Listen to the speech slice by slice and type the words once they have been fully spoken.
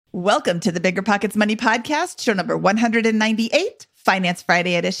Welcome to the Bigger Pockets Money Podcast, show number 198, Finance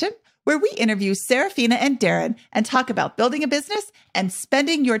Friday edition, where we interview Serafina and Darren and talk about building a business and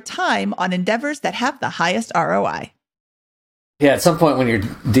spending your time on endeavors that have the highest ROI. Yeah, at some point when you're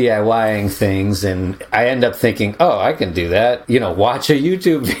DIYing things, and I end up thinking, oh, I can do that. Watch a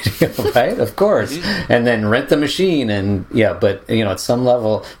YouTube video, right? Of course. And then rent the machine. And but at some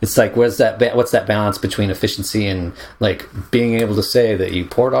level, it's like, what's that balance between efficiency and like being able to say that you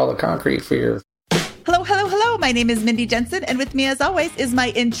poured all the concrete for your... Hello. My name is Mindy Jensen. And with me, as always, is my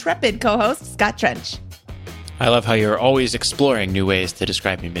intrepid co-host, Scott Trench. I love how you're always exploring new ways to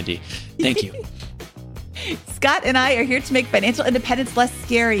describe me, Mindy. Thank you. Scott and I are here to make financial independence less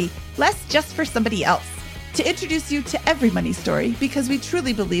scary, less just for somebody else, to introduce you to every money story, because we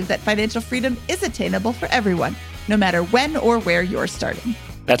truly believe that financial freedom is attainable for everyone, no matter when or where you're starting.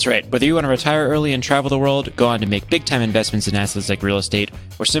 That's right. Whether you want to retire early and travel the world, go on to make big-time investments in assets like real estate,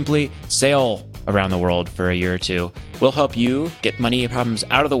 or simply sail around the world for a year or two, we'll help you get money problems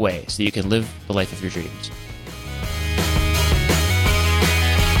out of the way so you can live the life of your dreams.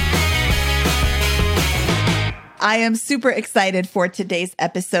 I am super excited for today's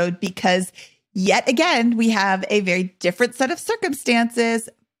episode because yet again, we have a very different set of circumstances,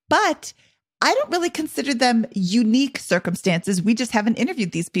 but I don't really consider them unique circumstances. We just haven't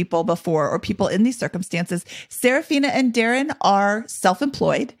interviewed these people before, or people in these circumstances. Serafina and Darren are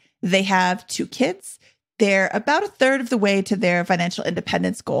self-employed. They have 2 kids. They're about a third of the way to their financial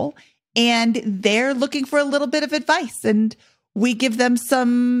independence goal, and they're looking for a little bit of advice, and we give them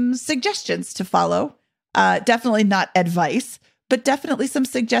some suggestions to follow. Definitely not advice, but definitely some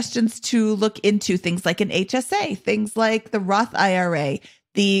suggestions to look into, things like an HSA, things like the Roth IRA,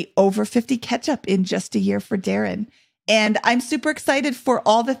 the over 50 catch up in just a year for Darren. And I'm super excited for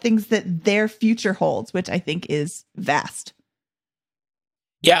all the things that their future holds, which I think is vast.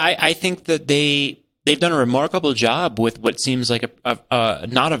 Yeah, I think that they've done a remarkable job with what seems like a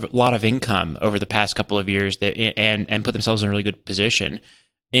not a lot of income over the past couple of years, and put themselves in a really good position.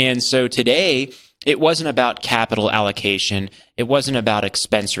 And so today, it wasn't about capital allocation. It wasn't about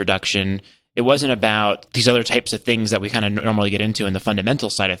expense reduction. It wasn't about these other types of things that we kind of normally get into in the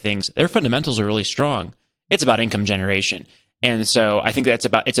fundamental side of things. Their fundamentals are really strong. It's about income generation. And so I think it's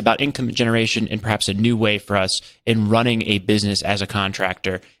about income generation and perhaps a new way for us in running a business as a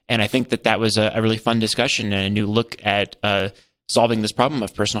contractor. And I think that was a really fun discussion and a new look at solving this problem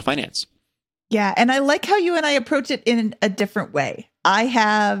of personal finance. Yeah, and I like how you and I approach it in a different way. I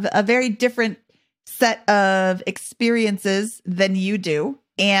have a very different set of experiences than you do,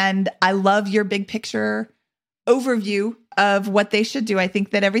 and I love your big picture overview of what they should do. I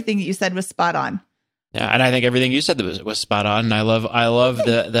think that everything that you said was spot on. Yeah, and I think everything you said was spot on. And I love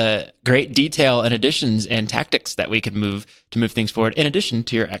the great detail and additions and tactics that we can move things forward, in addition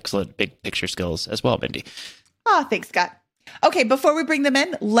to your excellent big picture skills as well, Mindy. Oh, thanks, Scott. Okay, before we bring them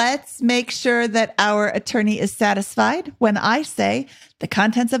in, let's make sure that our attorney is satisfied when I say the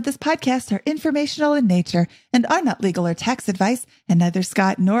contents of this podcast are informational in nature and are not legal or tax advice, and neither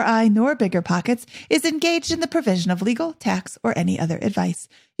Scott nor I nor Bigger Pockets is engaged in the provision of legal, tax, or any other advice.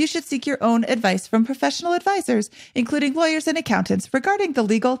 You should seek your own advice from professional advisors, including lawyers and accountants, regarding the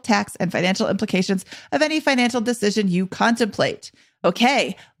legal, tax, and financial implications of any financial decision you contemplate.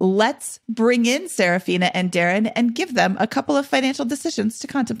 Okay, let's bring in Serafina and Darren and give them a couple of financial decisions to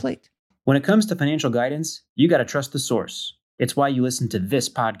contemplate. When it comes to financial guidance, you got to trust the source. It's why you listen to this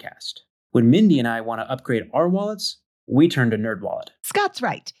podcast. When Mindy and I want to upgrade our wallets, we turn to NerdWallet. Scott's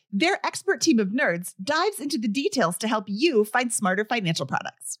right. Their expert team of nerds dives into the details to help you find smarter financial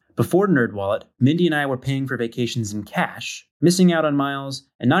products. Before NerdWallet, Mindy and I were paying for vacations in cash, missing out on miles,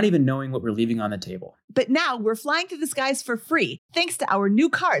 and not even knowing what we're leaving on the table. But now we're flying through the skies for free, thanks to our new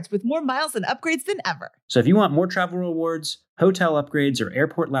cards with more miles and upgrades than ever. So if you want more travel rewards, hotel upgrades, or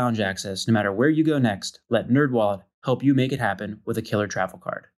airport lounge access, no matter where you go next, let NerdWallet help you make it happen with a killer travel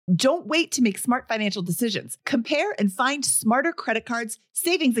card. Don't wait to make smart financial decisions. Compare and find smarter credit cards,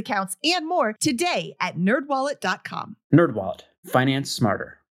 savings accounts, and more today at nerdwallet.com. NerdWallet. Finance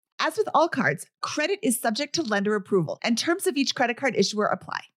smarter. As with all cards, credit is subject to lender approval, and terms of each credit card issuer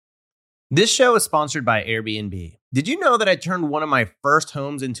apply. This show is sponsored by Airbnb. Did you know that I turned one of my first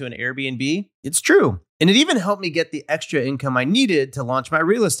homes into an Airbnb? It's true. And it even helped me get the extra income I needed to launch my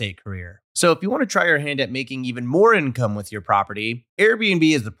real estate career. So if you want to try your hand at making even more income with your property,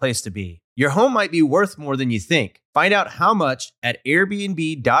 Airbnb is the place to be. Your home might be worth more than you think. Find out how much at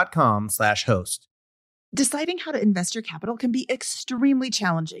airbnb.com/host. Deciding how to invest your capital can be extremely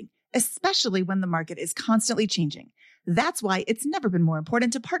challenging, especially when the market is constantly changing. That's why it's never been more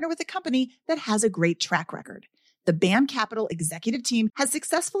important to partner with a company that has a great track record. The BAM Capital executive team has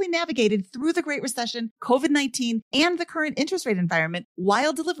successfully navigated through the Great Recession, COVID-19, and the current interest rate environment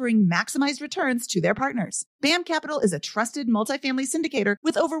while delivering maximized returns to their partners. BAM Capital is a trusted multifamily syndicator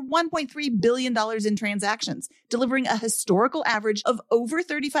with over $1.3 billion in transactions, delivering a historical average of over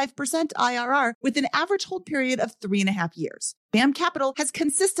 35% IRR with an average hold period of 3.5 years. BAM Capital has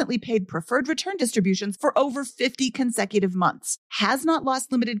consistently paid preferred return distributions for over 50 consecutive months, has not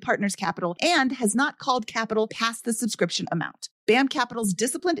lost limited partners capital, and has not called capital past the subscription amount. BAM Capital's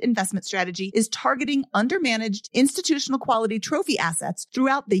disciplined investment strategy is targeting undermanaged institutional quality trophy assets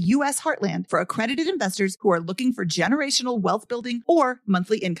throughout the U.S. heartland for accredited investors who are looking for generational wealth building or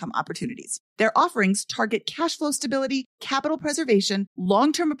monthly income opportunities. Their offerings target cash flow stability, capital preservation,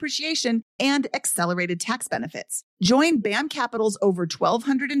 long-term appreciation, and accelerated tax benefits. Join BAM Capital's over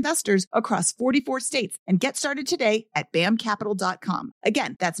 1,200 investors across 44 states and get started today at bamcapital.com.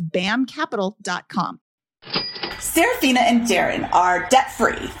 Again, that's bamcapital.com. Serafina and Darren are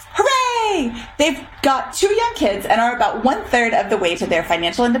debt-free. Hooray! They've got 2 young kids and are about 1/3 of the way to their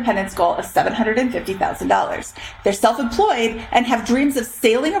financial independence goal of $750,000. They're self-employed and have dreams of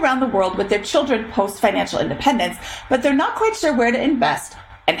sailing around the world with their children post-financial independence, but they're not quite sure where to invest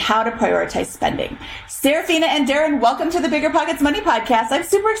and how to prioritize spending. Serafina and Darren, welcome to the Bigger Pockets Money Podcast. I'm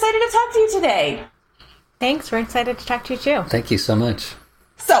super excited to talk to you today. Thanks. We're excited to talk to you too. Thank you so much.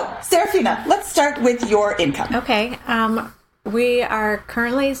 So, Serafina, let's start with your income. Okay. We are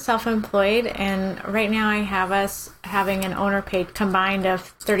currently self-employed, and right now I have us having an owner-paid combined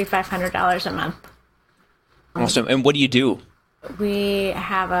of $3,500 a month. Awesome. And what do you do? We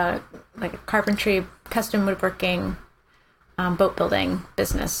have a carpentry, custom woodworking, boat building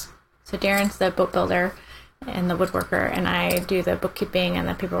business. So Darren's the boat builder and the woodworker, and I do the bookkeeping and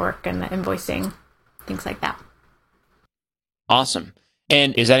the paperwork and the invoicing, things like that. Awesome.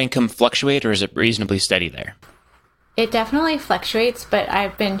 And is that income fluctuate or is it reasonably steady there? It definitely fluctuates, but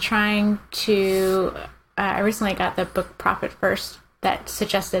I've been trying to, I recently got the book Profit First that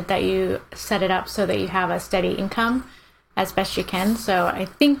suggested that you set it up so that you have a steady income as best you can. So I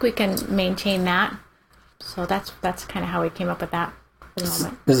think we can maintain that. So that's kind of how we came up with that for the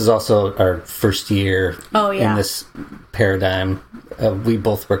moment. This is also our first year in this paradigm. We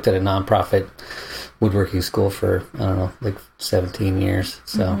both worked at a nonprofit woodworking school for, 17 years.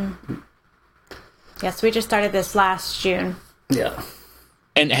 So, Yes, we just started this last June. Yeah.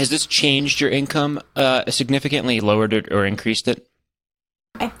 And has this changed your income significantly, lowered it or increased it?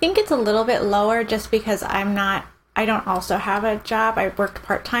 I think it's a little bit lower just because I don't also have a job. I worked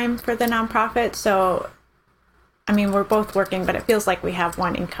part-time for the nonprofit. So, we're both working, but it feels like we have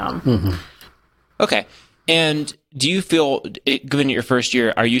one income. Mm-hmm. Okay. And do you feel, given your first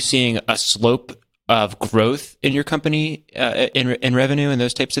year, are you seeing a slope of growth in your company in revenue and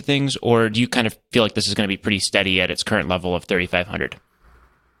those types of things? Or do you kind of feel like this is going to be pretty steady at its current level of 3,500?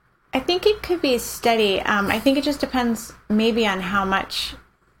 I think it could be steady. I think it just depends maybe on how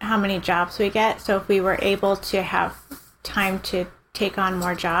many jobs we get. So if we were able to have time to take on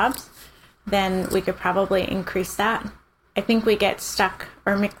more jobs, then we could probably increase that. I think we get stuck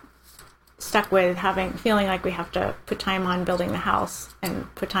with feeling like we have to put time on building the house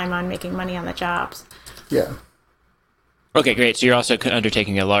and put time on making money on the jobs. Yeah. Okay, great. So you're also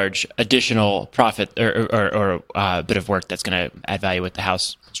undertaking a large additional profit or bit of work that's going to add value with the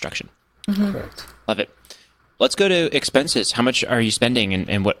house construction. Mm-hmm. Correct. Love it. Let's go to expenses. How much are you spending,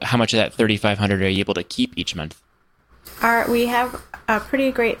 and how much of that $3,500 are you able to keep each month? We have a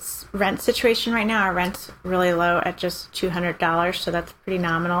pretty great rent situation right now. Our rent's really low at just $200, so that's pretty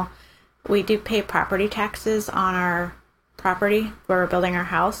nominal. We do pay property taxes on our property where we're building our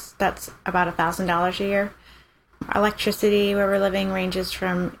house. That's about $1,000 a year. Electricity where we're living ranges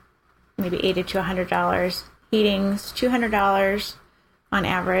from maybe $80 to $100. Heating's $200 on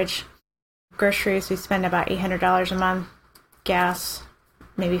average. Groceries, we spend about $800 a month. Gas,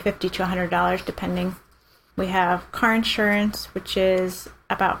 maybe $50 to $100 depending. We have car insurance, which is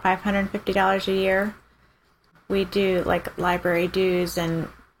about $550 a year. We do library dues and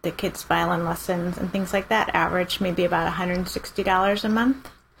the kids' violin lessons and things like that, average maybe about $160 a month.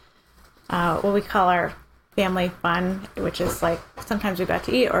 What we call our family fun, which is sometimes we go out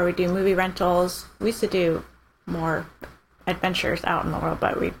to eat or we do movie rentals. We used to do more adventures out in the world,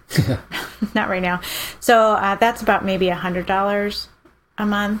 but we not right now. So that's about maybe $100 a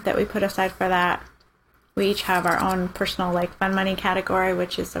month that we put aside for that. We each have our own personal fun money category,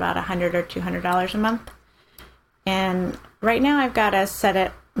 which is about $100 or $200 a month. And right now I've got us set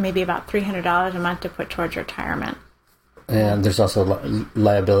at maybe about $300 a month to put towards retirement. And there's also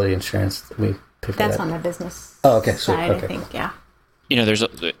liability insurance that we pick up. That's on the business side, I think, yeah.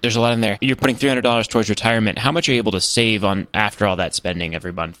 there's a lot in there. You're putting $300 towards retirement. How much are you able to save on after all that spending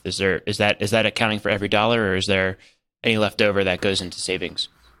every month? Is that accounting for every dollar, or is there any left over that goes into savings?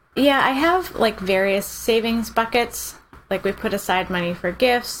 Yeah, I have like various savings buckets. Like we put aside money for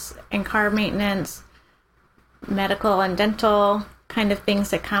gifts and car maintenance, medical and dental kind of things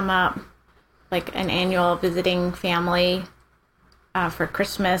that come up, like an annual visiting family for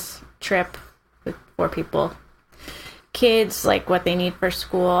Christmas trip with 4 people. Kids, like what they need for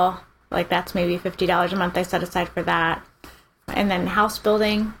school, like that's maybe $50 a month I set aside for that. And then house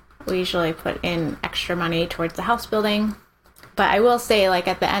building, we usually put in extra money towards the house building. But I will say, like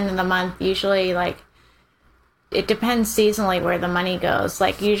at the end of the month, usually like it depends seasonally where the money goes.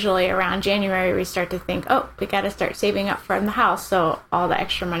 Like usually around January, we start to think, oh, we got to start saving up from the house. So all the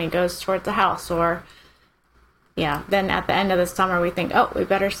extra money goes towards the house. Or yeah, then at the end of the summer, we think, oh, we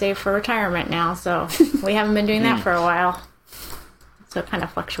better save for retirement now. So we haven't been doing that for a while. So it kind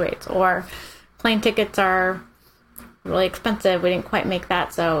of fluctuates. Or plane tickets are really expensive. We didn't quite make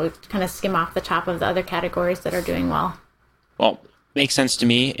that. So we kind of skim off the top of the other categories that are doing well. Well, makes sense to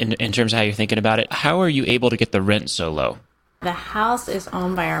me in terms of how you're thinking about it. How are you able to get the rent so low? The house is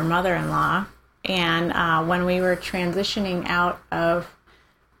owned by our mother-in-law. And when we were transitioning out of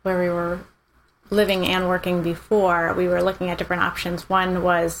where we were living and working before, we were looking at different options. One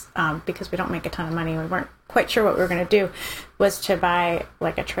was, because we don't make a ton of money, we weren't quite sure what we were going to do, was to buy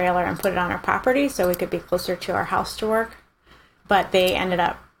like a trailer and put it on our property so we could be closer to our house to work. But they ended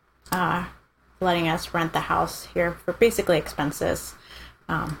up letting us rent the house here for basically expenses.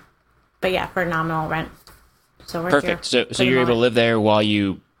 But yeah, for nominal rent. So we're perfect. So you're able to live there while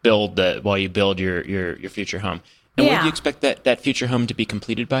you build your future home. And when do you expect that future home to be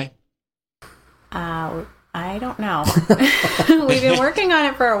completed by? I don't know. We've been working on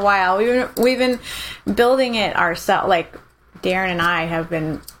it for a while. We've been building it ourselves. Like Darren and I have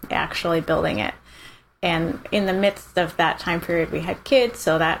been actually building it. And in the midst of that time period, we had kids,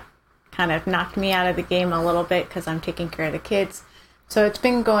 so that kind of knocked me out of the game a little bit because I'm taking care of the kids. So it's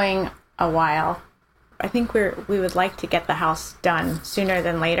been going a while. I think we would like to get the house done sooner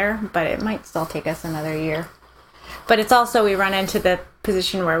than later, but it might still take us another year. But it's also, we run into the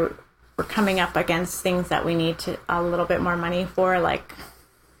position where we're coming up against things that we need a little bit more money for, like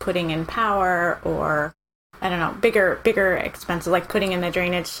putting in power or, I don't know, bigger expenses, like putting in the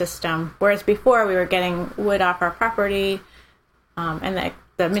drainage system. Whereas before we were getting wood off our property, and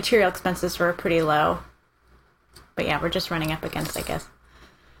the material expenses were pretty low. But yeah, we're just running up against, I guess,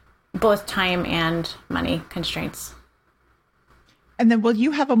 both time and money constraints. And then will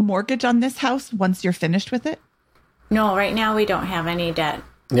you have a mortgage on this house once you're finished with it? No, right now we don't have any debt.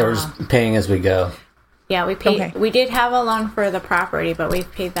 Yeah, we're just paying as we go. Yeah, we paid. Okay. We did have a loan for the property, but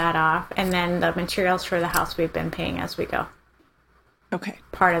we've paid that off. And then the materials for the house we've been paying as we go. Okay.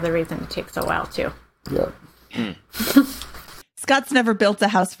 Part of the reason it takes a while too. Yep. Scott's never built a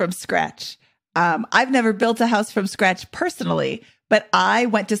house from scratch. I've never built a house from scratch personally, but I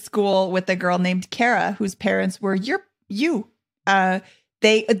went to school with a girl named Kara, whose parents were you.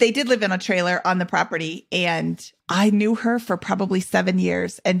 They did live in a trailer on the property, and I knew her for probably 7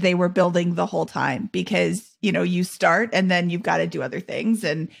 years, and they were building the whole time because, you start and then you've got to do other things,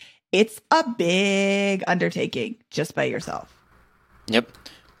 and it's a big undertaking just by yourself. Yep.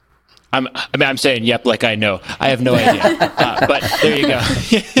 I'm saying yep like I know. I have no idea. But there you go.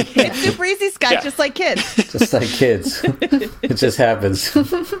 It's super easy, Scott, Yeah. just like kids. Just like kids. It just happens.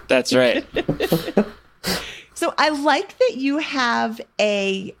 That's right. So I like that you have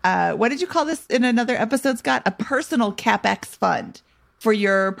a, what did you call this in another episode, Scott? A personal CapEx fund for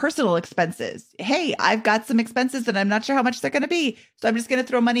your personal expenses. Hey, I've got some expenses and I'm not sure how much they're going to be. So I'm just going to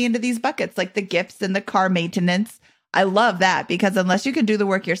throw money into these buckets, like the gifts and the car maintenance. I love that because unless you can do the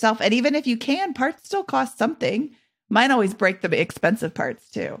work yourself, and even if you can, parts still cost something. Mine always break the expensive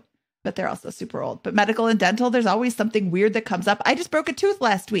parts too, but they're also super old. But medical and dental, there's always something weird that comes up. I just broke a tooth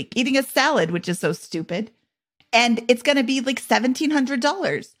last week eating a salad, which is so stupid. And it's going to be like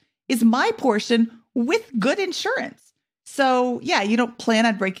 $1,700 is my portion with good insurance. So yeah, you don't plan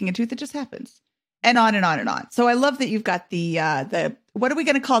on breaking a tooth. It just happens, and on and on and on. So I love that you've got the what are we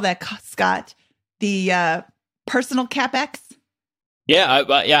going to call that, Scott? The personal CapEx. Yeah,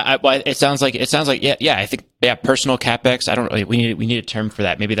 it sounds like yeah. I think personal CapEx. I don't really. We need a term for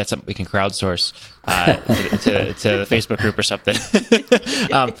that. Maybe that's something we can crowdsource to the Facebook group or something.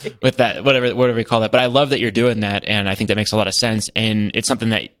 With that, whatever we call that. But I love that you're doing that, and I think that makes a lot of sense. And it's something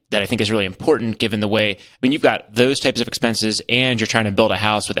that I think is really important, given the way. I mean, you've got those types of expenses, and you're trying to build a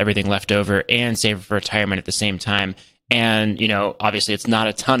house with everything left over, and save for retirement at the same time. And obviously, it's not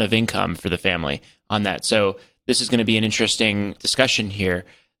a ton of income for the family on that. So this is going to be an interesting discussion here.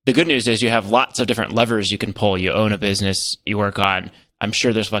 The good news is you have lots of different levers you can pull. You own a business, you work on. I'm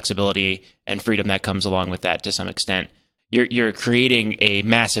sure there's flexibility and freedom that comes along with that to some extent. You're creating a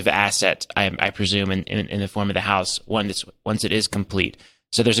massive asset, I presume, in the form of the house once it is complete.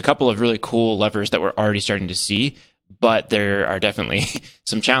 So there's a couple of really cool levers that we're already starting to see, but there are definitely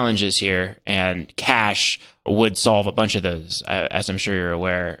some challenges here, and cash would solve a bunch of those, as I'm sure you're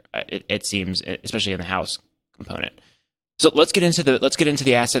aware. It seems, especially in the house component. So let's get into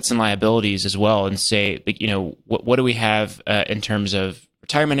the assets and liabilities as well, and say, what do we have in terms of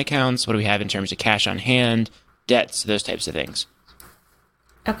retirement accounts? What do we have in terms of cash on hand, debts, those types of things?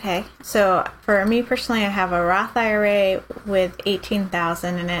 Okay, so for me personally, I have a Roth IRA with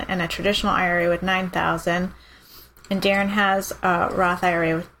 $18,000 in it and a traditional IRA with $9,000. And Darren has a Roth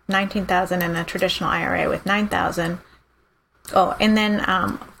IRA with $19,000 and a traditional IRA with $9,000. Oh, and then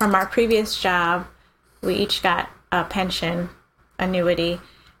from our previous job, we each got a pension annuity,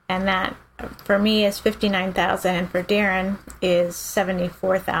 and that for me is $59,000, and for Darren is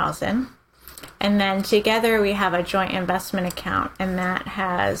 $74,000. And then together we have a joint investment account, and that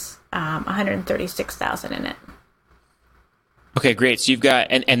has $136,000 in it. Okay, great. So you've got,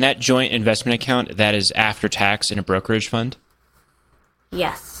 and that joint investment account, that is after tax in a brokerage fund?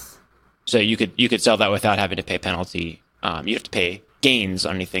 Yes. So you could sell that without having to pay penalty. You have to pay gains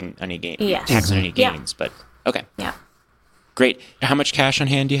on any gain, yes. tax on any gains, but okay. Yeah. Great. How much cash on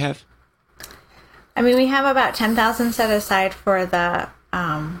hand do you have? I mean, we have about $10,000 set aside for the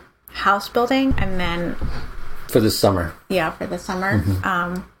house building, and then For the summer. yeah, for the summer.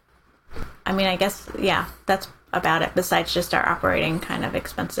 I mean, I guess, yeah, that's about it, besides just our operating kind of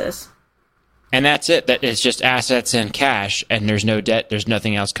expenses. And that's it. That is just assets and cash, and there's no debt. There's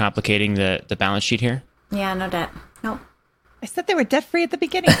nothing else complicating the balance sheet here. Yeah, no debt. Nope. I said they were debt-free at the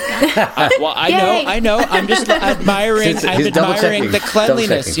beginning. Well, Yay. I know. I'm just admiring. He's I'm admiring double-checking. the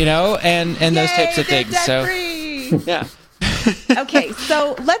cleanliness, Double-checking. and those types of Yay, things. they're So debt-free. yeah. Okay,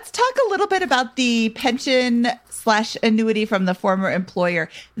 so let's talk a little bit about the pension/annuity from the former employer.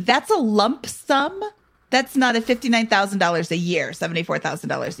 That's a lump sum. That's not a $59,000 a year,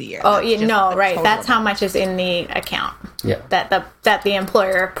 $74,000 a year. Oh, That's yeah, just no, the right. total. That's how much is in the account. Yeah. That the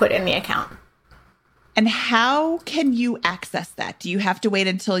employer put in the account. And how can you access that? Do you have to wait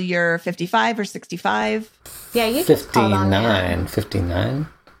until you're 55 or 65? Yeah, you just called on there. 59.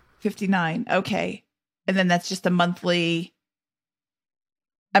 59. Okay. And then that's just a monthly.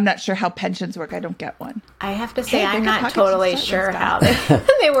 I'm not sure how pensions work. I don't get one. I have to say, Hey, I'm Bigger not Pockets totally just sure sent how this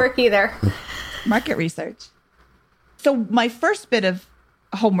they work either. Market research. So my first bit of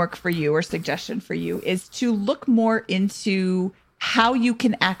homework for you or suggestion for you is to look more into how you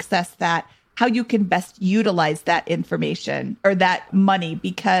can access that, how you can best utilize that information or that money,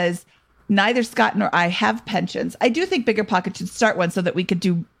 because neither Scott nor I have pensions. I do think Bigger Pockets should start one so that we could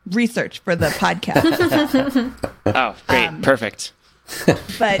do research for the podcast. Oh, great. Perfect.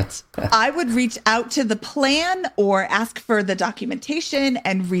 But I would reach out to the plan or ask for the documentation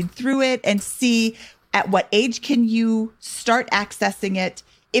and read through it and see at what age can you start accessing it.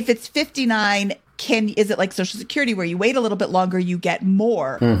 If it's 59, is it like Social Security where you wait a little bit longer, you get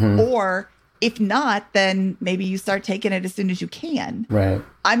more? Or if not, then maybe you start taking it as soon as you can. Right.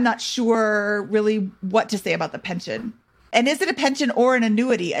 I'm not sure really what to say about the pension. And is it a pension or an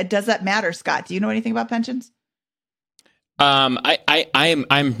annuity? Does that matter, Scott? Do you know anything about pensions?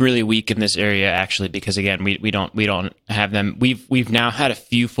 I'm really weak in this area actually, because again, we don't have them. We've now had a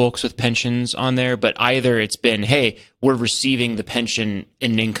few folks with pensions on there, but either it's been, hey, we're receiving the pension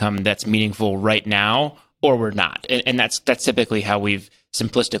in income that's meaningful right now, or we're not, and that's typically how we've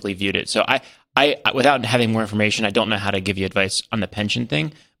simplistically viewed it. So I without having more information, I don't know how to give you advice on the pension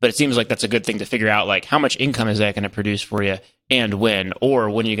thing, but it seems like that's a good thing to figure out, like how much income is that going to produce for you, and when are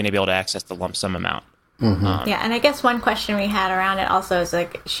you going to be able to access the lump sum amount. Yeah, and I guess one question we had around it also is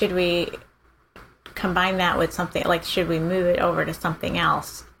like, should we combine that with something, like should we move it over to something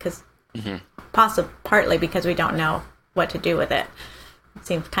else? Because partly because we don't know what to do with it. It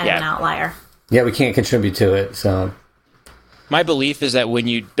seems kind of an outlier. Yeah, we can't contribute to it, so. My belief is that when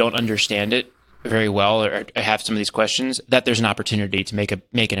you don't understand it very well or have some of these questions, that there's an opportunity to make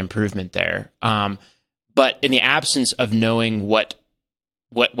an improvement there. But in the absence of knowing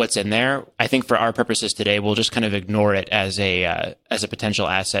what's in there, I think for our purposes today, we'll just kind of ignore it as a potential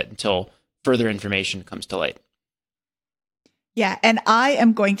asset until further information comes to light. Yeah, and I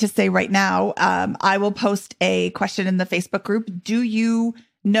am going to say right now, I will post a question in the Facebook group. Do you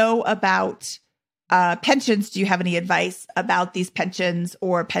know about pensions? Do you have any advice about these pensions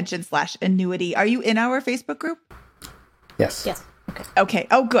or pension/annuity? Are you in our Facebook group? Yes. Yes. Okay.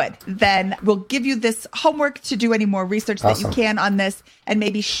 Oh, good. Then we'll give you this homework to do any more research that you can on this and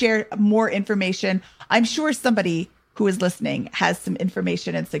maybe share more information. I'm sure somebody who is listening has some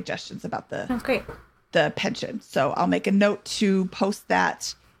information and suggestions about the pension. So I'll make a note to post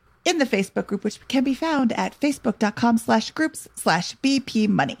that in the Facebook group, which can be found at facebook.com/groups/BP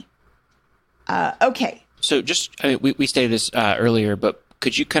money. Okay. So we stated this earlier, but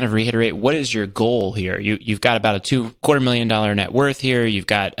could you kind of reiterate what is your goal here? You've got about a $250,000 net worth here. You've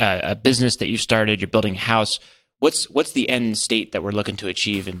got a business that you started. You're building a house. What's the end state that we're looking to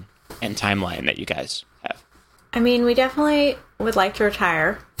achieve and timeline that you guys have? I mean, we definitely would like to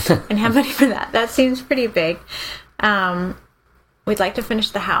retire and have money for that. That seems pretty big. We'd like to finish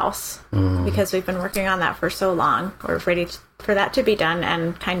the house because we've been working on that for so long. We're ready for that to be done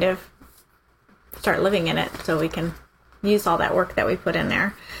and kind of start living in it so we can use all that work that we put in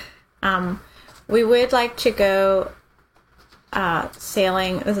there. We would like to go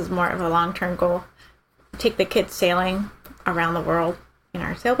sailing. This is more of a long-term goal. Take the kids sailing around the world in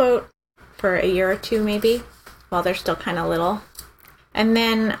our sailboat for a year or two maybe while they're still kind of little. And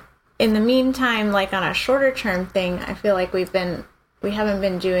then in the meantime, like on a shorter term thing, I feel like we haven't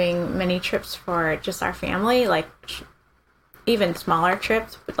been doing many trips for just our family, like even smaller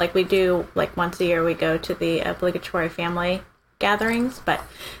trips. Like we do, like once a year we go to the obligatory family gatherings, but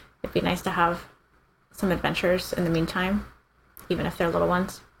it'd be nice to have some adventures in the meantime, even if they're little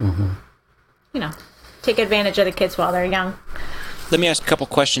ones. Take advantage of the kids while they're young. Let me ask a couple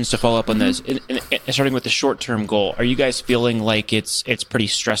questions to follow up on this. Starting with the short-term goal, are you guys feeling like it's pretty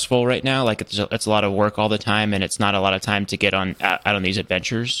stressful right now? Like it's a lot of work all the time, and it's not a lot of time to get out on these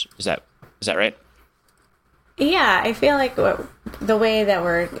adventures? Is that right? Yeah, I feel like the way that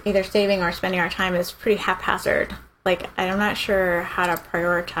we're either saving or spending our time is pretty haphazard. Like I'm not sure how to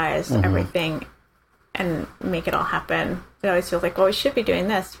prioritize everything and make it all happen. It always feels like, well, we should be doing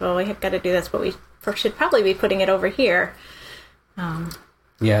this. Well, we have got to do this, but we should probably be putting it over here.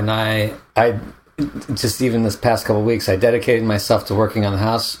 Yeah, and I just even this past couple of weeks, I dedicated myself to working on the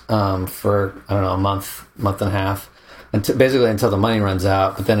house for, I don't know, a month and a half, basically until the money runs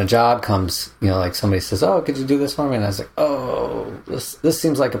out. But then a job comes, like somebody says, oh, could you do this for me? And I was like, oh, this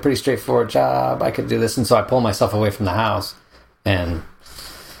seems like a pretty straightforward job. I could do this. And so I pull myself away from the house. And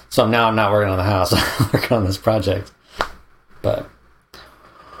so now I'm not working on the house. I'm working on this project. But...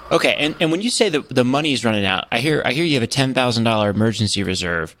 Okay, and when you say the money's running out, I hear you have a $10,000 emergency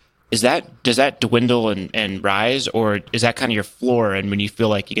reserve. Does that dwindle and rise, or is that kind of your floor? And when you feel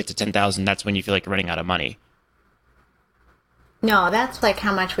like you get to 10,000, that's when you feel like you're running out of money? No, that's like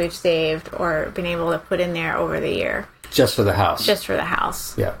how much we've saved or been able to put in there over the year. Just for the house. Just for the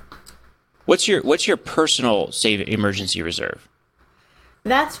house. Yeah. What's your personal emergency reserve?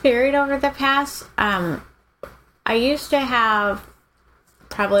 That's varied over the past. I used to have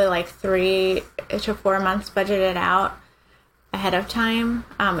probably like 3 to 4 months budgeted out ahead of time,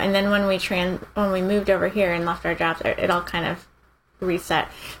 and then when we moved over here and left our jobs, it all kind of reset.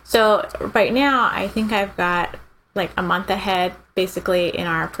 So right now, I think I've got like a month ahead, basically in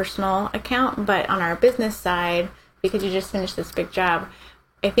our personal account, but on our business side, because you just finished this big job,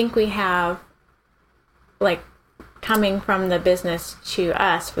 I think we have like coming from the business to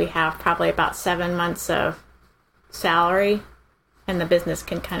us, we have probably about 7 months of salary. And the business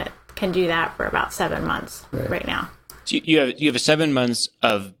can do that for about 7 months right now. So you have 7 months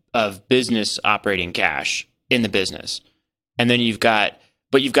of business operating cash in the business, and then you've got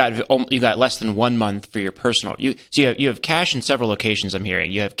less than 1 month for your personal. You have cash in several locations. I'm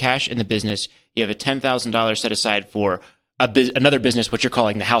hearing you have cash in the business. You have a $10,000 set aside for another business, what you're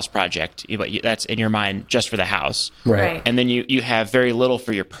calling the house project. That's in your mind just for the house, right? And then you have very little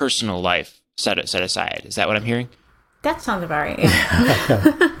for your personal life set aside. Is that what I'm hearing? That sounds about right.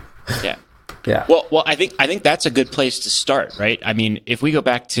 Yeah. Yeah. Well, I think that's a good place to start, right? I mean, if we go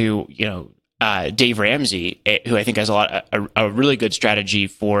back to Dave Ramsey, who I think has a really good strategy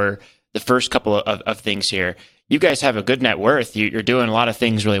for the first couple of things here. You guys have a good net worth. You're doing a lot of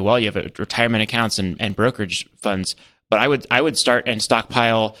things really well. You have retirement accounts and brokerage funds. But I would start and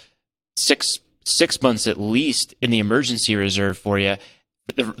stockpile six months at least in the emergency reserve for you,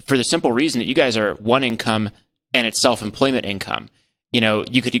 for the simple reason that you guys are one income. And it's self-employment income.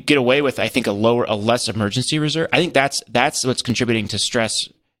 You could get away with, I think, a less emergency reserve. I think that's what's contributing to stress.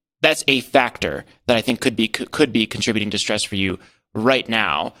 That's a factor that I think could be contributing to stress for you right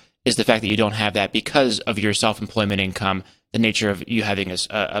now, is the fact that you don't have that because of your self-employment income, the nature of you having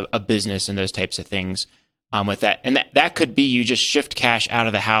a business and those types of things with that. And that could be you just shift cash out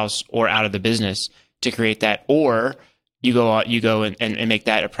of the house or out of the business to create that, or you go and make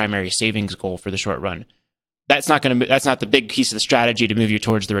that a primary savings goal for the short run. that's not the big piece of the strategy to move you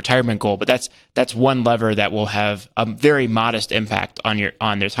towards the retirement goal, but that's one lever that will have a very modest impact on their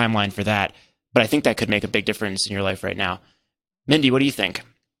timeline for that. But I think that could make a big difference in your life right now. Mindy, what do you think?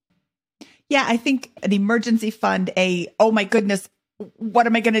 Yeah, I think an emergency fund, oh my goodness, what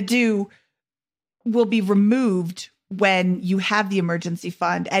am I going to do, will be removed when you have the emergency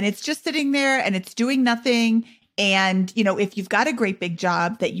fund and it's just sitting there and it's doing nothing. And, if you've got a great big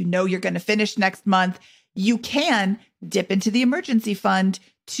job that you're going to finish next month, you can dip into the emergency fund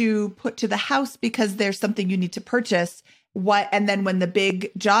to put to the house because there's something you need to purchase. And then when the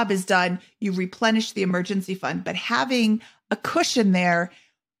big job is done, you replenish the emergency fund. But having a cushion there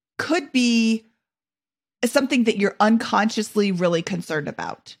could be something that you're unconsciously really concerned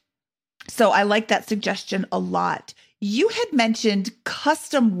about. So I like that suggestion a lot. You had mentioned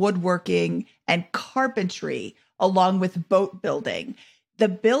custom woodworking and carpentry along with boat building. The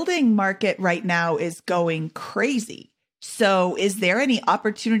building market right now is going crazy. So is there any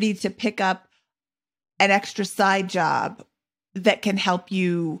opportunity to pick up an extra side job that can help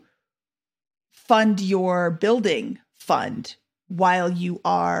you fund your building fund while you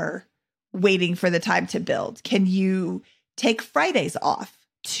are waiting for the time to build? Can you take Fridays off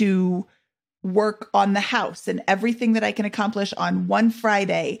to work on the house, and everything that I can accomplish on one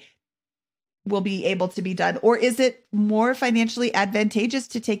Friday will be able to be done? Or is it more financially advantageous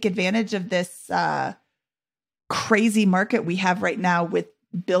to take advantage of this crazy market we have right now with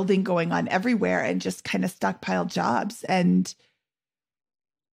building going on everywhere and just kind of stockpile jobs? And,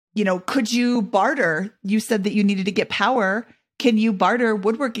 could you barter? You said that you needed to get power. Can you barter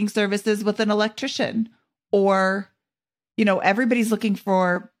woodworking services with an electrician? Or, everybody's looking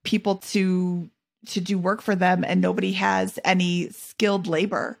for people to do work for them and nobody has any skilled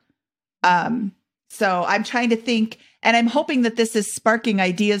labor. So I'm trying to think, and I'm hoping that this is sparking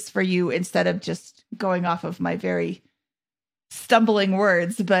ideas for you instead of just going off of my very stumbling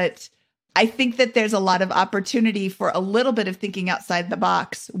words. But I think that there's a lot of opportunity for a little bit of thinking outside the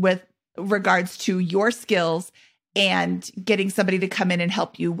box with regards to your skills and getting somebody to come in and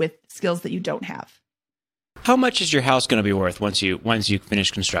help you with skills that you don't have. How much is your house going to be worth once you finish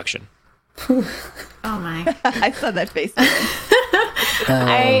construction? Oh my! I saw that face.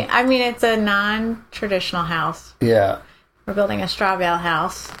 I mean, it's a non-traditional house. Yeah. We're building a straw bale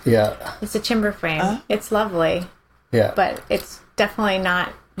house. Yeah. It's a timber frame. It's lovely. Yeah. But it's definitely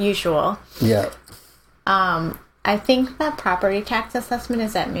not usual. Yeah. I think the property tax assessment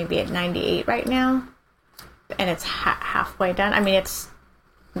is at 98 right now, and it's halfway done. I mean, it's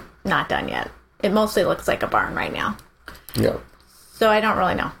not done yet. It mostly looks like a barn right now. Yeah. So I don't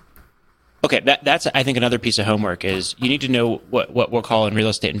really know. Okay, that's I think another piece of homework is you need to know what we'll call in real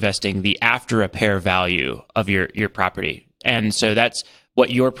estate investing the after repair value of your property, and so that's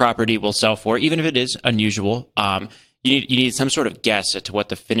what your property will sell for, even if it is unusual. You need some sort of guess as to what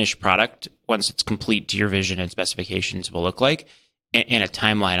the finished product, once it's complete to your vision and specifications, will look like, and a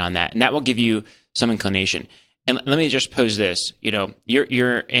timeline on that, and that will give you some inclination. And let me just pose this: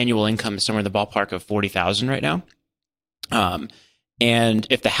 your annual income is somewhere in the ballpark of $40,000 right now. And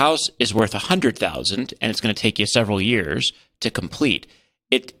if the house is worth $100,000 and it's going to take you several years to complete,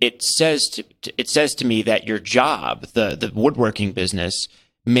 it says to me that your job, the woodworking business,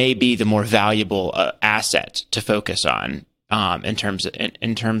 may be the more valuable asset to focus on in terms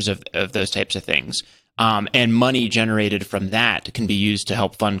of those types of things. And money generated from that can be used to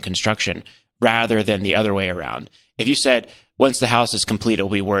help fund construction rather than the other way around. If you said once the house is complete, it'll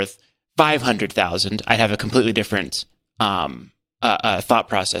be worth $500,000, I'd have a completely different thought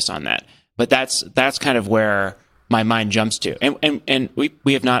process on that. But that's kind of where my mind jumps to. And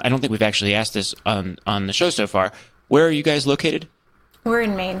we have not, I don't think we've actually asked this on the show so far. Where are you guys located? We're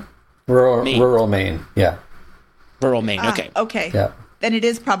in Maine. Rural Maine. Yeah. Rural Maine. Okay. Okay. Yeah. Then it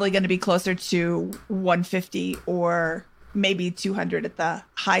is probably going to be closer to 150 or maybe 200 at the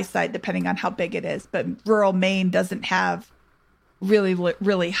high side, depending on how big it is. But rural Maine doesn't have really,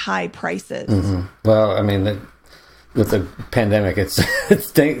 really high prices. Mm-hmm. Well, I mean, with the pandemic,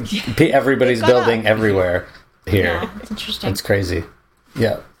 everybody's building everywhere here. Yeah, it's interesting. It's crazy.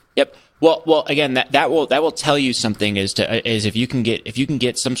 Yeah. Yep. Well, again, that will tell you something as if you can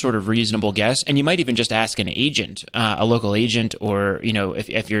get some sort of reasonable guess, and you might even just ask an agent, a local agent, or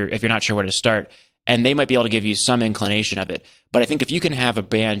if you're not sure where to start, and they might be able to give you some inclination of it. But I think if you can have a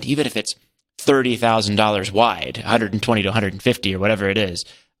band, even if it's $30,000 wide, 120 to 150 or whatever it is,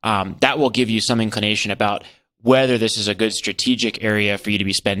 that will give you some inclination about whether this is a good strategic area for you to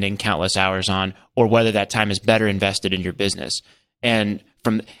be spending countless hours on, or whether that time is better invested in your business. And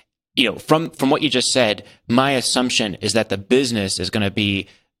from what you just said, my assumption is that the business is going to be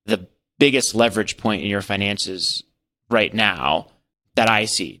the biggest leverage point in your finances right now that I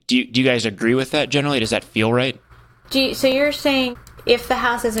see. Do you guys agree with that generally? Does that feel right? So you're saying if the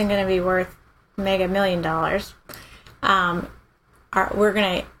house isn't going to be worth mega $1 million,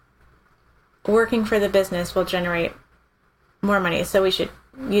 working for the business will generate more money. So we should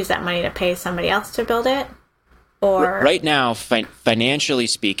use that money to pay somebody else to build it? Or right now, financially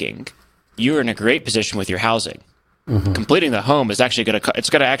speaking, you're in a great position with your housing. Mm-hmm. Completing the home is actually going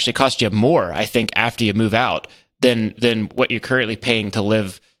to actually cost you more, I think, after you move out than what you're currently paying to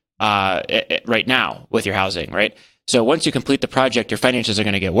live right now with your housing, right? So once you complete the project, your finances are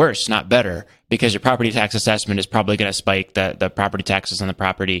going to get worse, not better, because your property tax assessment is probably going to spike. The property taxes on the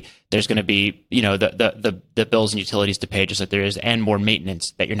property. There's going to be, the bills and utilities to pay, just like there is, and more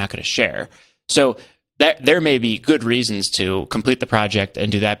maintenance that you're not going to share. So that there may be good reasons to complete the project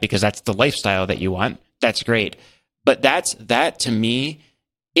and do that because that's the lifestyle that you want. That's great. But that to me,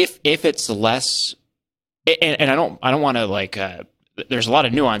 if it's less, and I don't want to there's a lot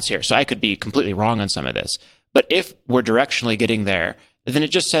of nuance here, so I could be completely wrong on some of this. But if we're directionally getting there, then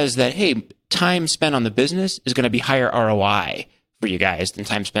it just says that, hey, time spent on the business is going to be higher ROI for you guys than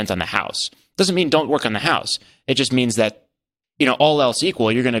time spent on the house. Doesn't mean don't work on the house. It just means that, all else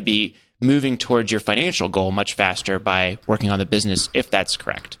equal, you're going to be moving towards your financial goal much faster by working on the business, if that's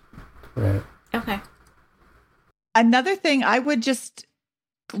correct. Right. Okay. Another thing I would just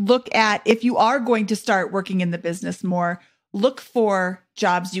look at, if you are going to start working in the business more, look for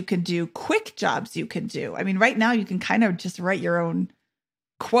jobs you can do, quick jobs you can do. I mean, right now you can kind of just write your own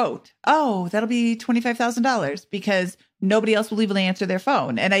quote. Oh, that'll be $25,000 because nobody else will even answer their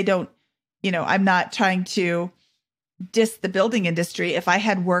phone. And I don't, I'm not trying to diss the building industry. If I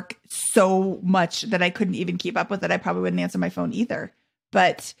had work so much that I couldn't even keep up with it, I probably wouldn't answer my phone either.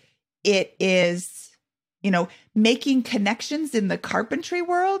 But it is, making connections in the carpentry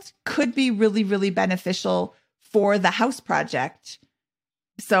world could be really, really beneficial for the house project.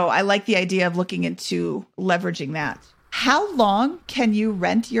 So I like the idea of looking into leveraging that. How long can you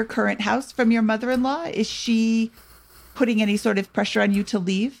rent your current house from your mother-in-law? Is she putting any sort of pressure on you to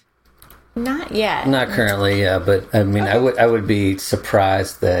leave? Not yet. Not currently, yeah. But I mean, okay. I would be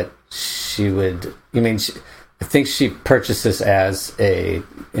surprised that she would. I think she purchased this as an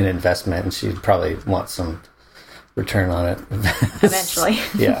investment, and she'd probably want some return on it eventually.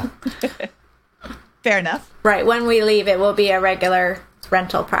 Yeah. Fair enough. Right. When we leave, it will be a regular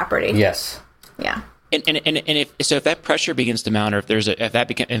rental property. Yes. Yeah. And if that pressure begins to mount, or if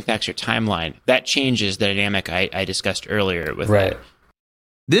that impacts your timeline, that changes the dynamic I discussed earlier with right. that.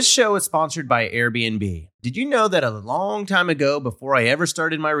 This show is sponsored by Airbnb. Did you know that a long time ago, before I ever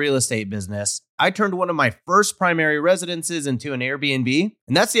started my real estate business, I turned one of my first primary residences into an Airbnb?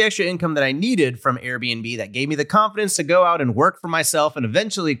 And that's the extra income that I needed from Airbnb that gave me the confidence to go out and work for myself and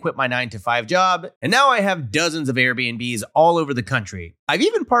eventually quit my 9-to-5 job. And now I have dozens of Airbnbs all over the country. I've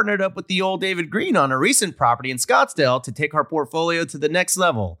even partnered up with the old David Green on a recent property in Scottsdale to take our portfolio to the next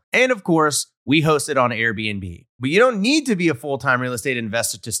level. And of course, we host it on Airbnb. But you don't need to be a full-time real estate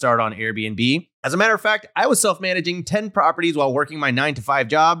investor to start on Airbnb. As a matter of fact, I was self-managing 10 properties while working my 9-to-5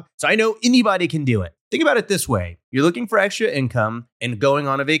 job, so I know anybody can do it. Think about it this way. You're looking for extra income and going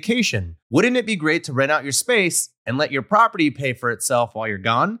on a vacation. Wouldn't it be great to rent out your space and let your property pay for itself while you're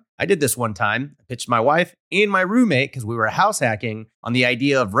gone? I did this one time. I pitched my wife and my roommate, because we were house hacking, on the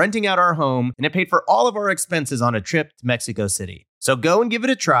idea of renting out our home, and it paid for all of our expenses on a trip to Mexico City. So go and give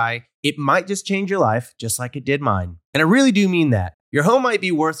it a try. It might just change your life, just like it did mine. And I really do mean that. Your home might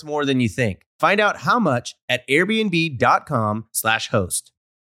be worth more than you think. Find out how much at airbnb.com/host.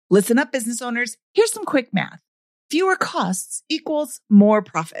 Listen up, business owners. Here's some quick math. Fewer costs equals more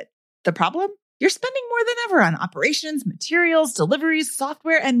profit. The problem? You're spending more than ever on operations, materials, deliveries,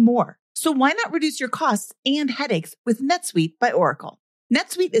 software, and more. So why not reduce your costs and headaches with NetSuite by Oracle?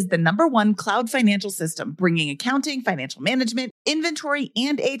 NetSuite is the #1 cloud financial system, bringing accounting, financial management, inventory,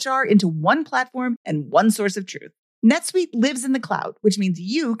 and HR into one platform and one source of truth. NetSuite lives in the cloud, which means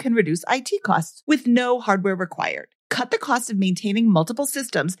you can reduce IT costs with no hardware required. Cut the cost of maintaining multiple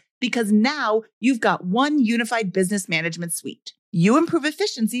systems because now you've got one unified business management suite. You improve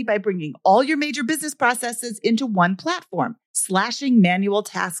efficiency by bringing all your major business processes into one platform, slashing manual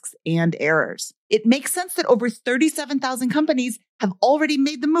tasks and errors. It makes sense that over 37,000 companies have already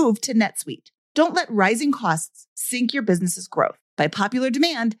made the move to NetSuite. Don't let rising costs sink your business's growth. By popular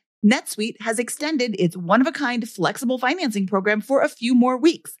demand, NetSuite has extended its one-of-a-kind flexible financing program for a few more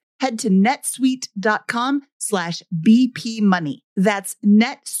weeks. Head to netsuite.com/BPmoney. That's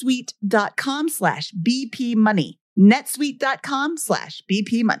netsuite.com/BPmoney.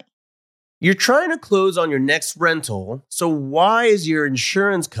 netsuite.com/BPmoney. You're trying to close on your next rental, so why is your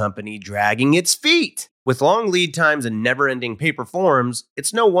insurance company dragging its feet? With long lead times and never-ending paper forms,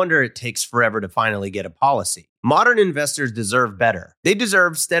 it's no wonder it takes forever to finally get a policy. Modern investors deserve better. They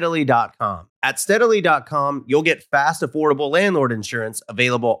deserve Steadily.com. At Steadily.com, you'll get fast, affordable landlord insurance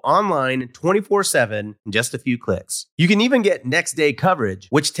available online 24/7 in just a few clicks. You can even get next-day coverage,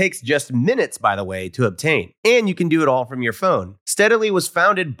 which takes just minutes, by the way, to obtain. And you can do it all from your phone. Steadily was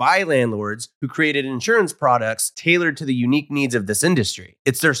founded by landlords who created insurance products tailored to the unique needs of this industry.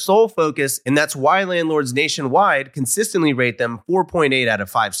 It's their sole focus, and that's why landlords nationwide consistently rate them 4.8 out of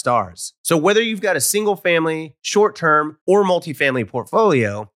 5 stars. So whether you've got a single-family, short-term, or multifamily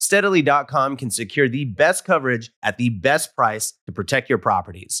portfolio, Steadily.com can secure the best coverage at the best price to protect your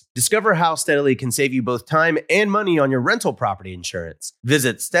properties. Discover how Steadily can save you both time and money on your rental property insurance.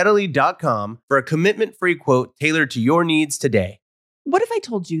 Visit Steadily.com for a commitment-free quote tailored to your needs today. What if I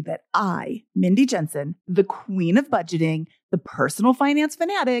told you that I, Mindy Jensen, the queen of budgeting, the personal finance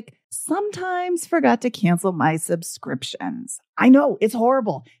fanatic, sometimes forgot to cancel my subscriptions? I know, it's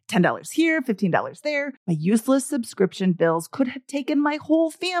horrible. $10 here, $15 there. My useless subscription bills could have taken my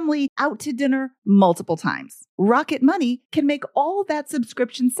whole family out to dinner multiple times. Rocket Money can make all that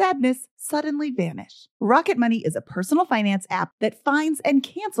subscription sadness suddenly vanish. Rocket Money is a personal finance app that finds and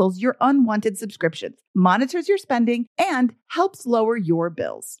cancels your unwanted subscriptions, monitors your spending, and helps lower your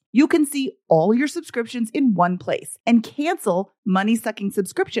bills. You can see all your subscriptions in one place and cancel money-sucking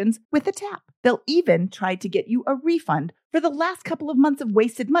subscriptions with a tap. They'll even try to get you a refund for the last couple of months of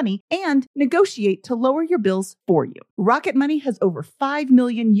wasted money and negotiate to lower your bills for you. Rocket Money has over 5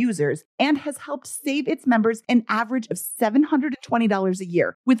 million users and has helped save its members an average of $720 a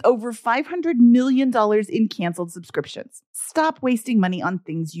year, with over $500 million in canceled subscriptions. Stop wasting money on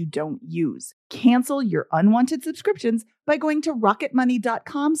things you don't use. Cancel your unwanted subscriptions by going to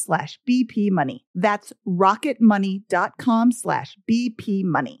rocketmoney.com/bpmoney. That's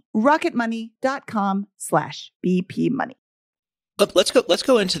rocketmoney.com/bpmoney. rocketmoney.com/bpmoney. Let's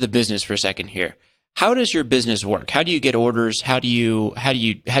go into the business for a second here. How does your business work? How do you get orders? How do you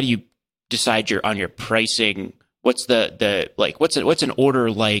decide on your pricing? What's what's an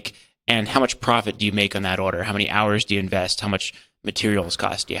order like, and how much profit do you make on that order? How many hours do you invest? How much materials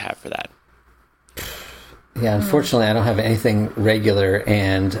cost do you have for that? Yeah, unfortunately, I don't have anything regular,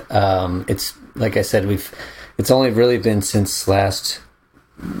 and it's like I said, it's only really been since last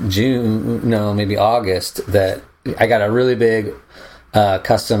maybe August, that I got a really big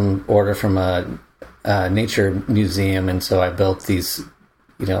custom order from a nature museum, and so I built these,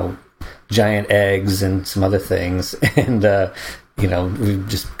 giant eggs and some other things, and we've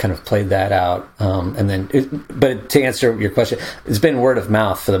just kind of played that out. But to answer your question, it's been word of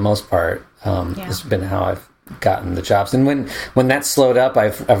mouth for the most part. It's been how I've gotten the jobs. And when that slowed up,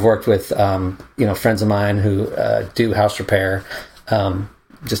 I've worked with friends of mine who do house repair,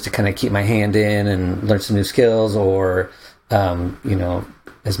 just to kind of keep my hand in and learn some new skills, or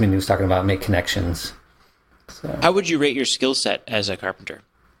as Mindy was talking about, make connections. So, how would you rate your skill set as a carpenter?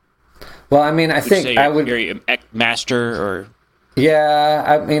 Well, I mean, I think I would. You're a master, or yeah,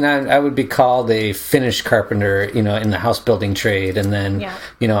 I mean, I would be called a finished carpenter, in the house building trade, and then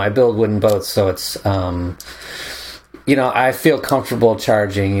I build wooden boats, so it's I feel comfortable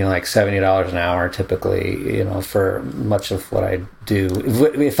charging like $70 an hour typically, for much of what I do.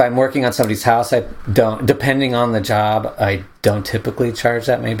 If I'm working on somebody's house, I don't, depending on the job, I don't typically charge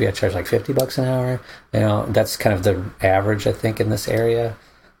that. Maybe I charge like $50 an hour. That's kind of the average, I think, in this area.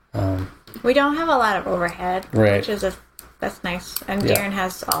 We don't have a lot of overhead, right, which is that's nice. And Darren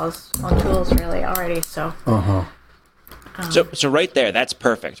has all his own tools really already, so. So right there, that's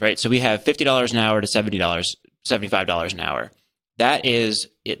perfect, right? So we have $50 an hour to $75 an hour. That is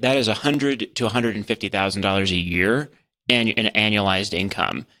 $100,000 to $150,000 a year and an annualized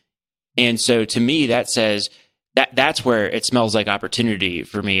income. And so to me, that says that's where it smells like opportunity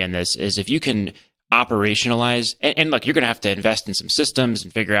for me in this, is if you can operationalize, and look, you're going to have to invest in some systems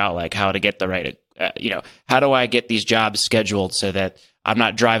and figure out like how to get the right, how do I get these jobs scheduled so that I'm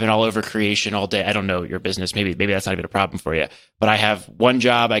not driving all over creation all day. I don't know your business. Maybe that's not even a problem for you, but I have one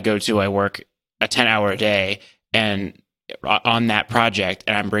job I go to, I work a 10-hour a day and on that project,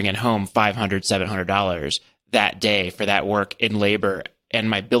 and I'm bringing home $500, $700 that day for that work in labor, and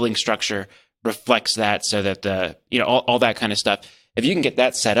my billing structure reflects that, so that all that kind of stuff. If you can get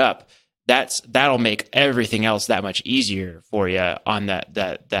that set up, that'll make everything else that much easier for you on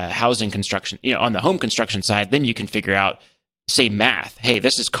the housing construction, on the home construction side. Then you can figure out, say, math. Hey,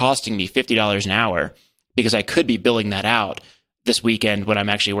 this is costing me $50 an hour because I could be billing that out this weekend when I'm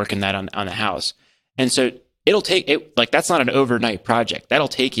actually working that on the house. And so it'll take it, like, that's not an overnight project. That'll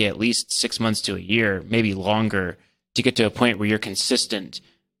take you at least 6 months to a year, maybe longer, to get to a point where you're consistent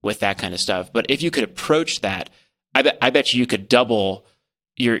with that kind of stuff. But if you could approach that, I bet you could double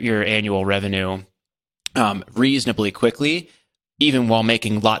your annual revenue reasonably quickly, even while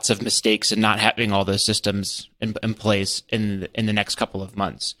making lots of mistakes and not having all those systems in place in the next couple of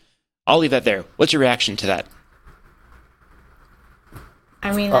months. I'll leave that there. What's your reaction to that?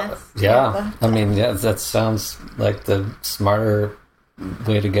 I mean, that's that sounds like the smarter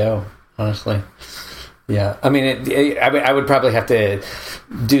way to go, honestly. Yeah, I mean, I would probably have to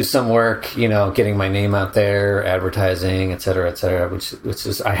do some work, getting my name out there, advertising, et cetera, which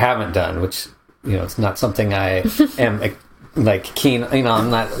is I haven't done, which, it's not something I am like keen. I'm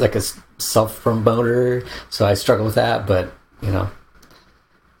not like a self promoter, so I struggle with that. But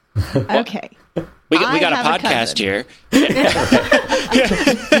Okay. We got a podcast here.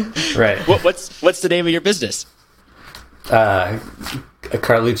 Right. What's the name of your business?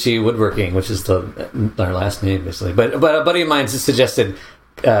 Carlucci Woodworking, which is our last name, basically. But a buddy of mine just suggested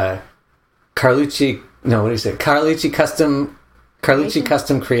Carlucci. No, what do you say? Carlucci Custom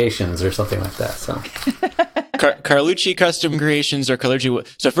Creations or something like that. So Carlucci Custom Creations or Carlucci.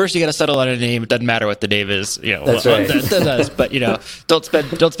 So first you got to settle on a name. It doesn't matter what the name is. That's right. That does, but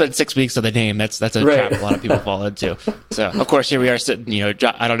don't spend 6 weeks on the name. That's a trap a lot of people fall into. So of course here we are sitting. I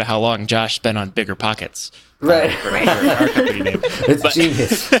don't know how long Josh spent on Bigger Pockets. Right. For our company name. It's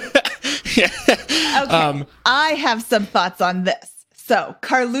genius. Yeah. Okay. I have some thoughts on this. So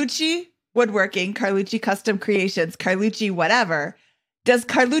Carlucci Woodworking, Carlucci Custom Creations, Carlucci whatever. Does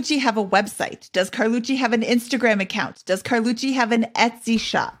Carlucci have a website? Does Carlucci have an Instagram account? Does Carlucci have an Etsy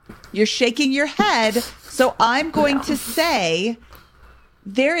shop? You're shaking your head. So I'm going to say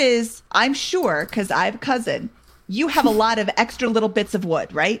there is, I'm sure, because I have a cousin, you have a lot of extra little bits of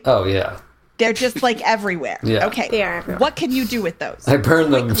wood, right? Oh, yeah. They're just like everywhere. Yeah. Okay. They are everywhere. What can you do with those? I burn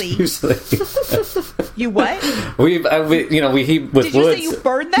Quickly. them usually. You what? we heat with Did you wood. say you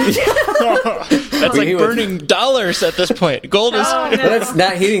burned them? That's like burning dollars at this point. Gold is. Oh, no. But it's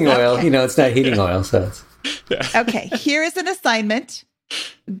not heating oil. It's not heating oil. So it's... Okay. Here is an assignment.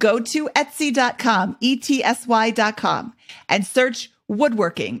 Go to Etsy.com, ETSY.com, and search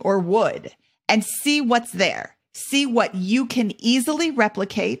woodworking or wood and see what's there. See what you can easily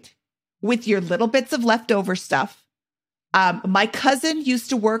replicate with your little bits of leftover stuff. My cousin used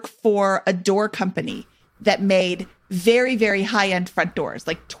to work for a door company that made very, very high-end front doors,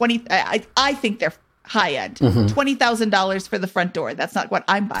 like I think they're high-end, $20,000 for the front door. That's not what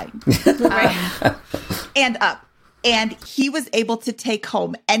I'm buying. And up. And he was able to take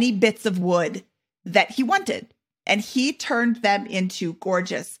home any bits of wood that he wanted. And he turned them into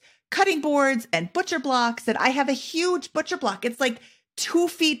gorgeous cutting boards and butcher blocks. And I have a huge butcher block. It's like 2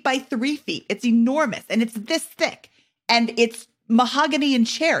 feet by 3 feet. It's enormous. And it's this thick. And it's mahogany and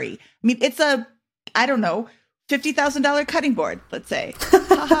cherry. I mean, it's $50,000 cutting board, let's say.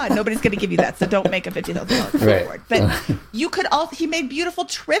 Haha, nobody's going to give you that. So don't make a $50,000 cutting board. But you could he made beautiful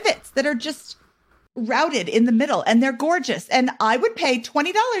trivets that are just routed in the middle and they're gorgeous. And I would pay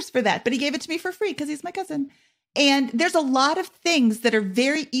 $20 for that, but he gave it to me for free because he's my cousin. And there's a lot of things that are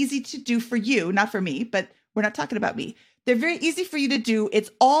very easy to do for you, not for me, but we're not talking about me. They're very easy for you to do.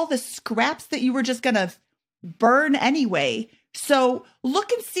 It's all the scraps that you were just going to burn anyway. So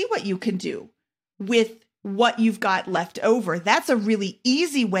look and see what you can do with what you've got left over. That's a really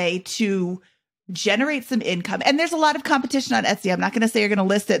easy way to generate some income. And there's a lot of competition on Etsy. I'm not going to say you're going to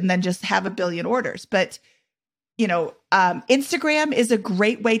list it and then just have a billion orders, but Instagram is a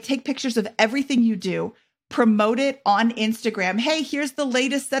great way. Take pictures of everything you do, promote it on Instagram. Hey, here's the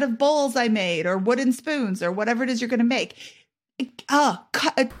latest set of bowls I made, or wooden spoons, or whatever it is you're going to make.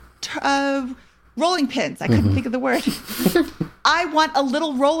 Rolling pins. I couldn't think of the word. I want a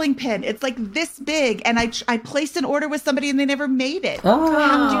little rolling pin. It's like this big. And I placed an order with somebody and they never made it. Oh. Do you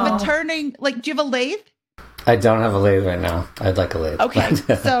have do you have a lathe? I don't have a lathe right now. I'd like a lathe. Okay.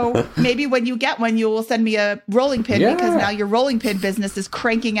 So maybe when you get one, you will send me a rolling pin because now your rolling pin business is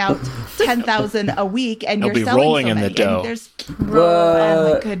cranking out 10,000 a week and you're be selling rolling so in the many. dough.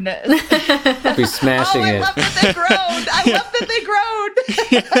 Oh my goodness. Be smashing I it. love that they groaned.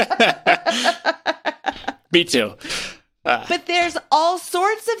 Me too. But there's all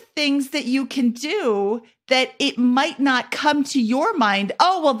sorts of things that you can do that it might not come to your mind.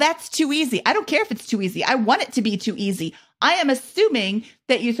 Oh, well, that's too easy. I don't care if it's too easy. I want it to be too easy. I am assuming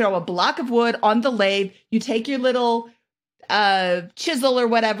that you throw a block of wood on the lathe, you take your little chisel or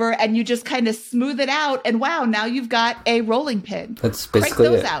whatever, and you just kind of smooth it out. And wow, now you've got a rolling pin. That's basically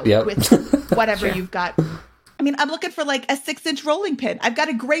Crank those it. out Yep. with whatever you've got. I mean, I'm looking for like a 6-inch rolling pin. I've got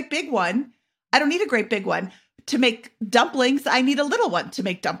a great big one. I don't need a great big one. To make dumplings, I need a little one to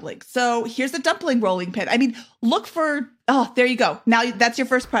make dumplings. So here's a dumpling rolling pin. I mean, look for, there you go. Now that's your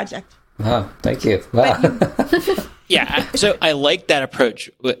first project. Oh, thank you. Wow. Yeah, so I like that approach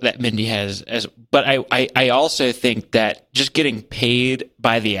that Mindy has, but I also think that just getting paid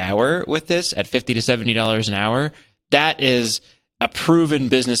by the hour with this at $50 to $70 an hour, that is a proven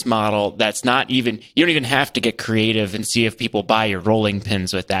business model. That's not even, you don't even have to get creative and see if people buy your rolling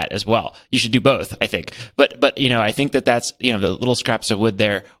pins with that as well. You should do both, I think. But I think that's, the little scraps of wood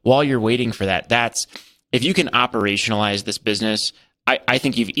there while you're waiting for that. That's, if you can operationalize this business, I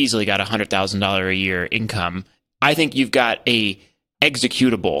think you've easily got $100,000 a year income. I think you've got a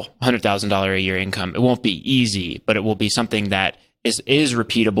executable $100,000 a year income. It won't be easy, but it will be something that is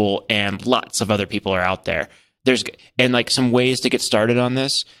repeatable, and lots of other people are out there. There's some ways to get started on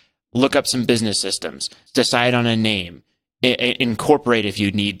this. Look up some business systems, decide on a name, incorporate if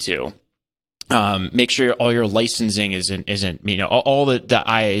you need to. Make sure all your licensing isn't all the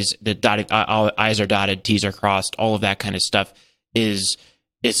I's, all I's are dotted, T's are crossed, all of that kind of stuff is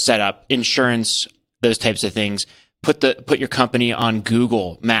set up. Insurance, those types of things. Put your company on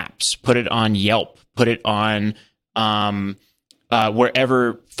Google Maps, put it on Yelp, put it on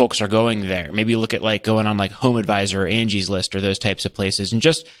wherever folks are going there. Maybe look at going on HomeAdvisor or Angie's List or those types of places, and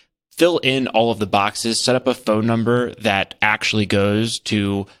just fill in all of the boxes. Set up a phone number that actually goes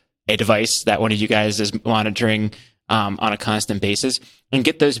to a device that one of you guys is monitoring on a constant basis, and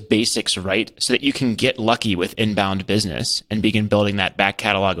get those basics right so that you can get lucky with inbound business and begin building that back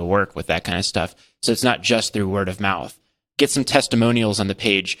catalog of work with that kind of stuff. So it's not just through word of mouth. Get some testimonials on the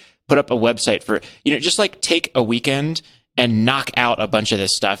page, put up a website for, just take a weekend and knock out a bunch of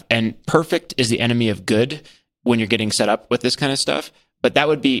this stuff. And perfect is the enemy of good when you're getting set up with this kind of stuff. But that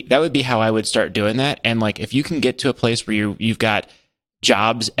would be how I would start doing that. And if you can get to a place where you've got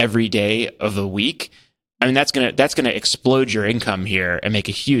jobs every day of the week, I mean, that's gonna explode your income here and make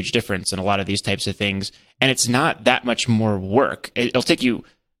a huge difference in a lot of these types of things. And it's not that much more work. It'll take you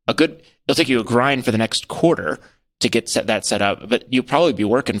a grind for the next quarter to get that set up, but you'll probably be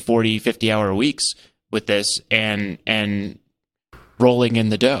working 40, 50-hour weeks with this and rolling in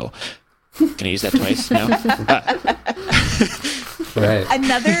the dough. Can I use that twice? No.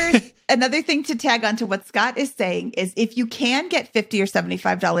 Right. Another thing to tag on to what Scott is saying is, if you can get $50 or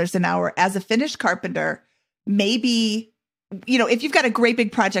 $75 an hour as a finished carpenter, maybe, if you've got a great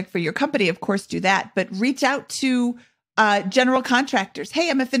big project for your company, of course, do that. But reach out to general contractors. Hey,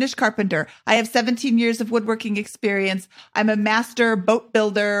 I'm a finished carpenter. I have 17 years of woodworking experience. I'm a master boat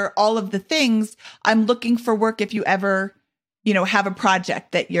builder, all of the things. I'm looking for work if you ever, have a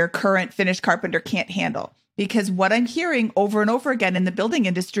project that your current finished carpenter can't handle. Because what I'm hearing over and over again in the building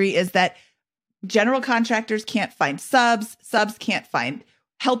industry is that general contractors can't find subs can't find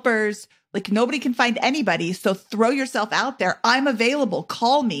helpers. Nobody can find anybody. So throw yourself out there. I'm available.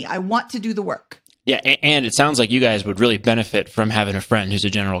 Call me. I want to do the work. Yeah, and it sounds like you guys would really benefit from having a friend who's a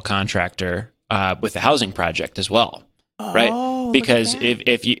general contractor with a housing project as well, right? Because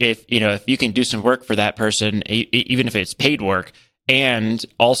if you can do some work for that person, even if it's paid work, and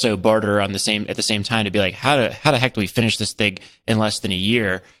also barter at the same time to be like, how the heck do we finish this thing in less than a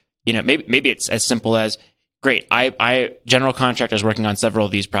year? Maybe it's as simple as, great, I general contractors working on several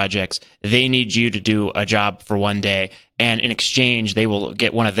of these projects. They need you to do a job for one day, and in exchange, they will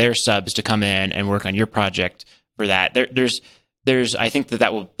get one of their subs to come in and work on your project for that. There's I think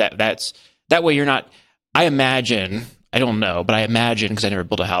that's that way you're not. I imagine, I don't know, but I imagine, because I never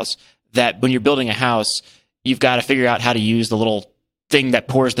built a house, that when you're building a house, you've got to figure out how to use the little thing that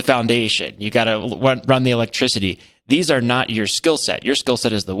pours the foundation. You got to run the electricity. These are not your skill set. Your skill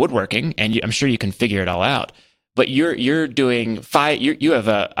set is the woodworking, and I'm sure you can figure it all out. But you're doing you have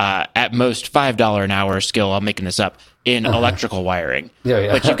a at most $5 an hour skill. I'm making this up in electrical wiring.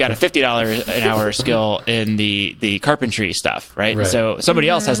 Yeah. But you've got a $50 an hour skill in the carpentry stuff, right? So somebody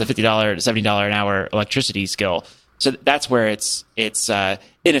else has a $50 to $70 an hour electricity skill. So that's where it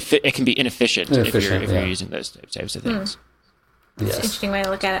can be inefficient if you're using those types of things. It's an interesting way to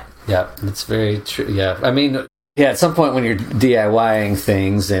look at it. Yeah, it's very true. Yeah, I mean, at some point when you're DIYing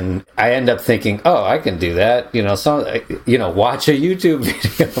things, and I end up thinking, oh, I can do that. Watch a YouTube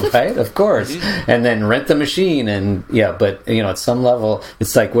video, right? Of course, and then rent the machine, and but at some level,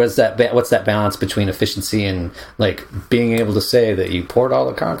 it's like, what's that balance between efficiency and being able to say that you poured all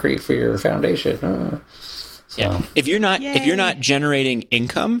the concrete for your foundation? Yeah. If you're not generating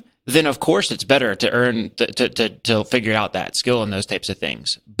income, then of course it's better to earn to figure out that skill and those types of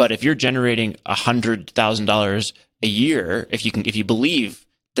things. But if you're generating $100,000 a year, if you believe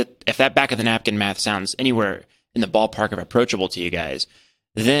that, if that back of the napkin math sounds anywhere in the ballpark of approachable to you guys,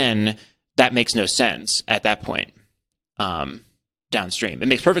 then that makes no sense at that point. Downstream, it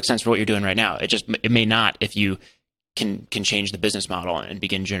makes perfect sense for what you're doing right now. It may not if you can change the business model and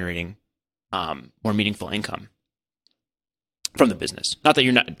begin generating more meaningful income from the business. Not that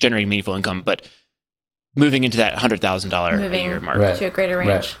you're not generating meaningful income, but moving into that $100,000 a year mark to a greater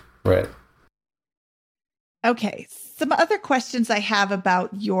range. Right. Okay. Some other questions I have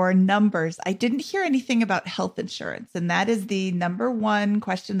about your numbers. I didn't hear anything about health insurance, and that is the number one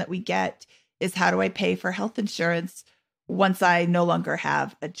question that we get is how do I pay for health insurance once I no longer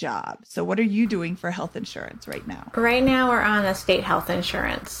have a job? So what are you doing for health insurance right now? Right now we're on the state health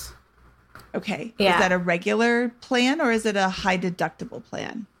insurance. Okay. Yeah. Is that a regular plan or is it a high deductible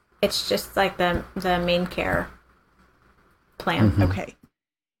plan? It's just like the main care plan. Mm-hmm. Okay.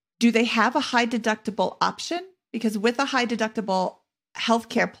 Do they have a high deductible option? Because with a high deductible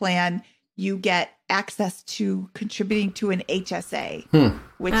healthcare plan, you get access to contributing to an HSA,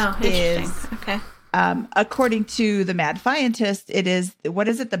 which is, okay. According to the Mad Scientist, it is, what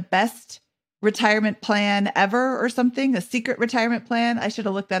is it, the best retirement plan ever or something? A secret retirement plan? I should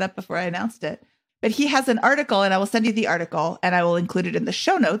have looked that up before I announced it. But he has an article, and I will send you the article, and I will include it in the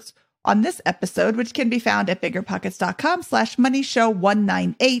show notes on this episode, which can be found at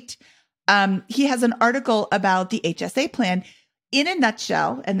biggerpockets.com/moneyshow198. He has an article about the HSA plan. In a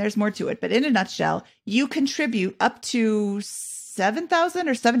nutshell, and there's more to it, but in a nutshell, you contribute up to $7,000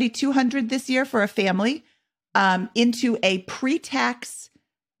 or $7,200 this year for a family into a pre-tax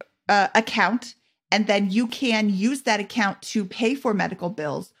account, and then you can use that account to pay for medical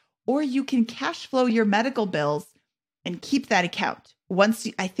bills, or you can cash flow your medical bills and keep that account. Once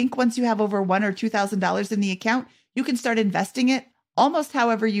you have over $1,000 or $2,000 in the account, you can start investing it almost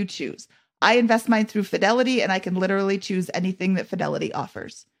however you choose. I invest mine through Fidelity, and I can literally choose anything that Fidelity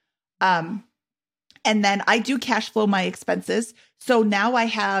offers. And then I do cash flow my expenses. So now I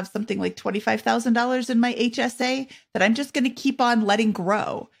have something like $25,000 in my HSA that I'm just going to keep on letting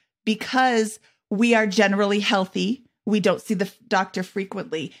grow because we are generally healthy. We don't see the doctor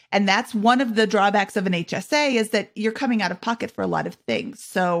frequently. And that's one of the drawbacks of an HSA is that you're coming out of pocket for a lot of things.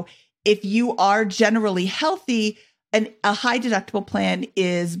 So if you are generally healthy, a high deductible plan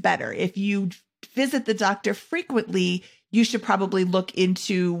is better. If you visit the doctor frequently, you should probably look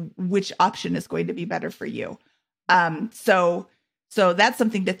into which option is going to be better for you. So that's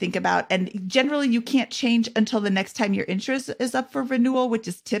something to think about. And generally, you can't change until the next time your insurance is up for renewal, which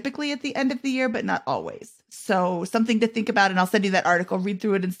is typically at the end of the year, but not always. So something to think about. And I'll send you that article, read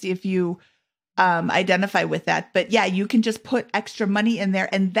through it and see if you identify with that. But yeah, you can just put extra money in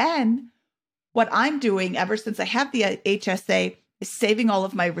there. And then what I'm doing ever since I have the HSA is saving all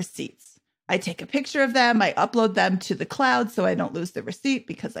of my receipts. I take a picture of them. I upload them to the cloud so I don't lose the receipt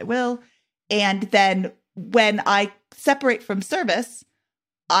because I will. And then when I separate from service,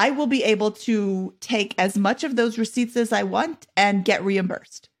 I will be able to take as much of those receipts as I want and get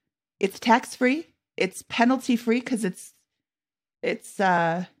reimbursed. It's tax-free. It's penalty-free because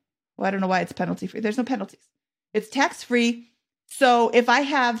I don't know why it's penalty-free. There's no penalties. It's tax-free. So if I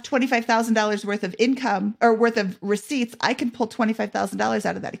have $25,000 worth of income or worth of receipts, I can pull $25,000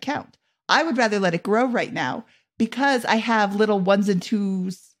 out of that account. I would rather let it grow right now because I have little 1s and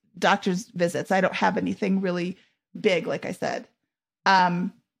 2s doctor's visits. I don't have anything really big, like I said.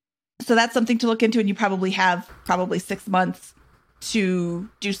 So that's something to look into. And you probably have 6 months to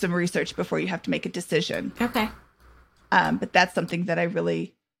do some research before you have to make a decision. Okay. But that's something that I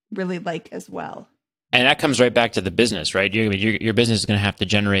really, really like as well. And that comes right back to the business, right? Your business is going to have to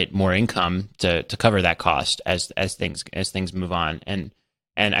generate more income to cover that cost as things move on.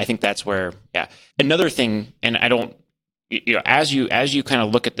 And I think that's where, yeah. Another thing, and I don't, as you kind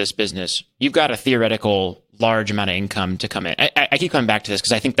of look at this business, you've got a theoretical large amount of income to come in. I keep coming back to this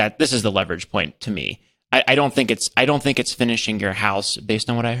because I think that this is the leverage point to me. I don't think it's finishing your house based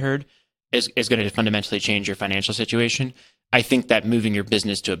on what I heard is going to fundamentally change your financial situation. I think that moving your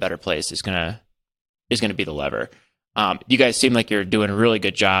business to a better place is going to be the lever. You guys seem like you're doing a really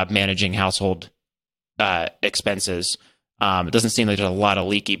good job managing household expenses. It doesn't seem like there's a lot of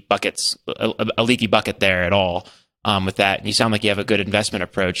leaky buckets, a leaky bucket there at all with that. And you sound like you have a good investment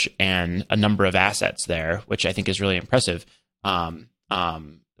approach and a number of assets there, which I think is really impressive for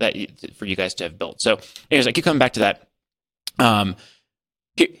you guys to have built. So anyways, I keep coming back to that.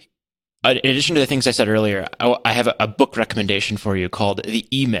 In addition to the things I said earlier, I have a book recommendation for you called The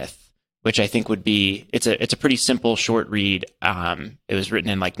E-Myth, which I think would be, it's a pretty simple, short read. It was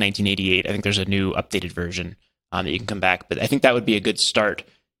written in like 1988. I think there's a new updated version that you can come back. But I think that would be a good start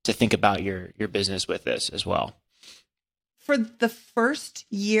to think about your business with this as well. For the first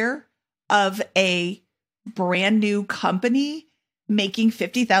year of a brand new company, making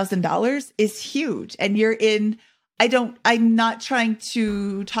 $50,000 is huge. And you're in, I'm not trying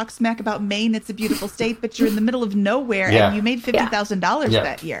to talk smack about Maine. It's a beautiful state, but you're in the middle of nowhere and you made $50,000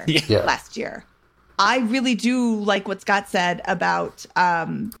 that year, last year. I really do like what Scott said about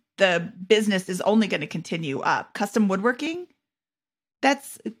the business is only going to continue up. Custom woodworking,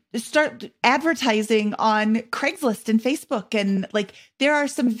 start advertising on Craigslist and Facebook. And like, there are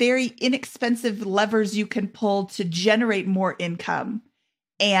some very inexpensive levers you can pull to generate more income.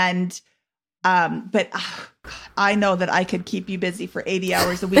 And, but I know that I could keep you busy for 80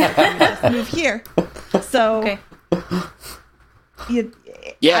 hours a week if you just move here. So,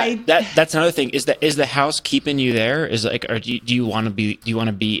 that's another thing. Is the house keeping you there? Is like, or do you want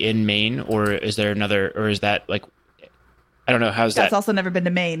to be in Maine, or is there another, or is that like, I don't know. How's that? That's also never been to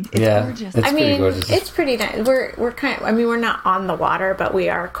Maine. It's gorgeous. Gorgeous. It's pretty nice. We're kind of, we're not on the water, but we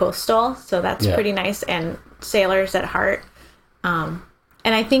are coastal. So that's pretty nice, and sailors at heart. And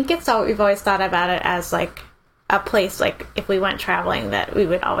I think we've always thought about it as like a place, like if we went traveling, that we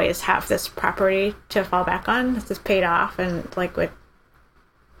would always have this property to fall back on. This is paid off and like would,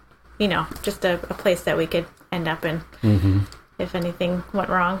 just a place that we could end up in if anything went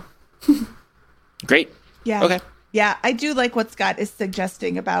wrong. Great. Yeah. Okay. Yeah, I do like what Scott is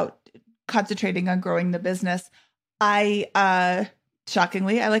suggesting about concentrating on growing the business.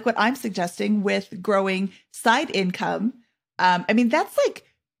 Shockingly, I like what I'm suggesting with growing side income. That's like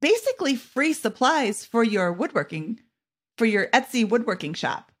basically free supplies for your woodworking, for your Etsy woodworking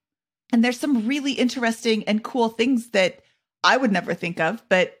shop. And there's some really interesting and cool things that I would never think of,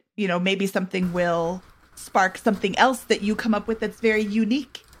 but maybe something will spark something else that you come up with that's very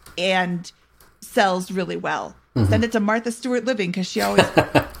unique and sells really well. Send it to Martha Stewart Living because she always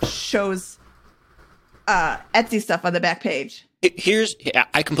shows Etsy stuff on the back page.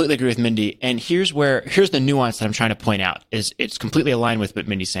 I completely agree with Mindy, and here's the nuance that I'm trying to point out. Is it's completely aligned with what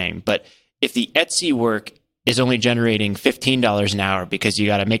Mindy's saying. But if the Etsy work is only generating $15 an hour because you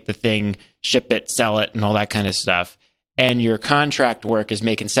got to make the thing, ship it, sell it, and all that kind of stuff, and your contract work is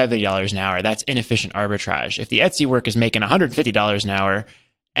making $70 an hour, that's inefficient arbitrage. If the Etsy work is making $150 an hour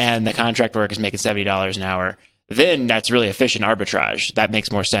and the contract work is making $70 an hour, then that's really efficient arbitrage. That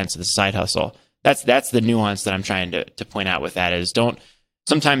makes more sense as a side hustle. That's the nuance that I'm trying to point out with that is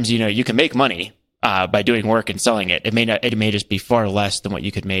sometimes, you can make money by doing work and selling it. It may just be far less than what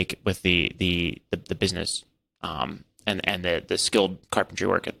you could make with the business and the skilled carpentry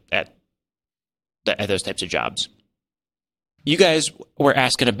work at those types of jobs. You guys were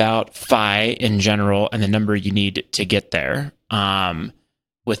asking about FI in general and the number you need to get there.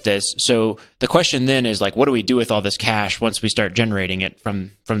 With this. So the question then is like, what do we do with all this cash once we start generating it from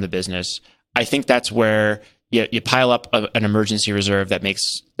the business? I think that's where you pile up an emergency reserve that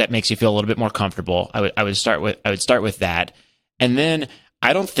makes you feel a little bit more comfortable. I would start with that. And then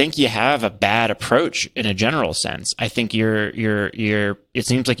I don't think you have a bad approach in a general sense. I think it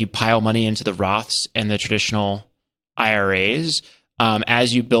seems like you pile money into the Roths and the traditional IRAs.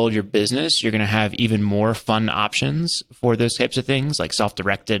 As you build your business, you're going to have even more fun options for those types of things, like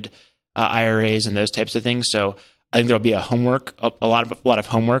self-directed IRAs and those types of things. So I think there'll be a lot of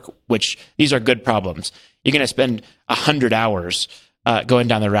homework, which these are good problems. You're going to spend 100 hours going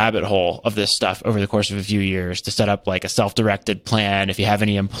down the rabbit hole of this stuff over the course of a few years to set up like a self-directed plan. If you have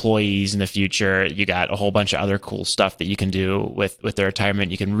any employees in the future, you got a whole bunch of other cool stuff that you can do with their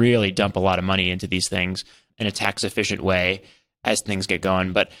retirement. You can really dump a lot of money into these things in a tax-efficient way as things get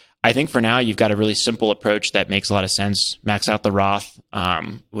going. But I think for now, you've got a really simple approach that makes a lot of sense. Max out the Roth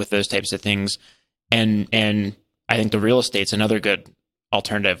with those types of things. And I think the real estate's another good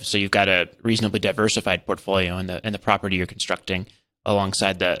alternative. So you've got a reasonably diversified portfolio in the property you're constructing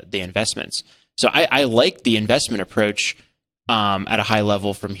alongside the investments. So I like the investment approach at a high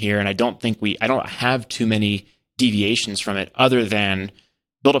level from here. And I don't have too many deviations from it other than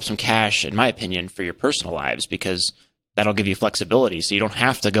build up some cash, in my opinion, for your personal lives, because that'll give you flexibility. So you don't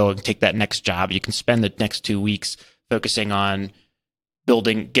have to go and take that next job. You can spend the next 2 weeks focusing on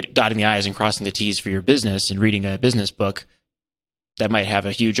dotting the I's and crossing the T's for your business and reading a business book that might have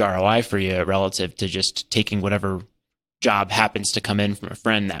a huge ROI for you relative to just taking whatever job happens to come in from a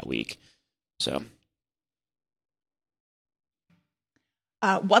friend that week. So.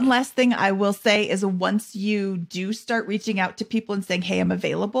 One last thing I will say is once you do start reaching out to people and saying, hey, I'm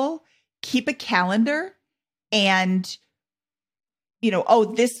available, keep a calendar and,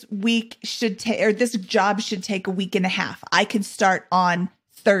 this week this job should take a week and a half. I can start on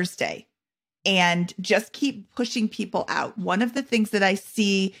Thursday and just keep pushing people out. One of the things that I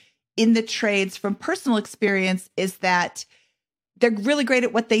see in the trades from personal experience is that they're really great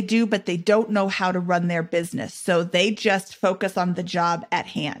at what they do, but they don't know how to run their business. So they just focus on the job at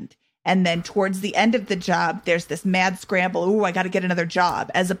hand. And then towards the end of the job, there's this mad scramble. Ooh, I got to get another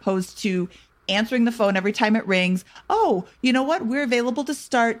job, as opposed to answering the phone every time it rings. Oh, you know what? We're available to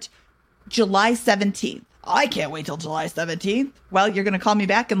start July 17th. I can't wait till July 17th. Well, you're going to call me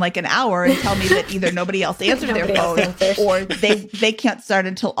back in like an hour and tell me that either nobody else answered their phone or they can't start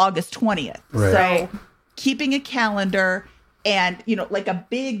until August 20th. Right. So keeping a calendar and, like a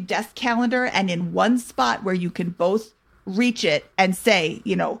big desk calendar, and in one spot where you can both reach it and say,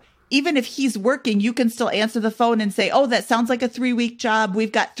 even if he's working, you can still answer the phone and say, oh, that sounds like a 3-week job.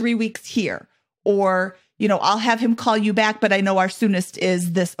 We've got 3 weeks here. Or, I'll have him call you back, but I know our soonest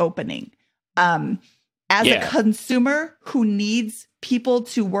is this opening. As a consumer who needs people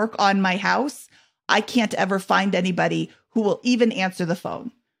to work on my house, I can't ever find anybody who will even answer the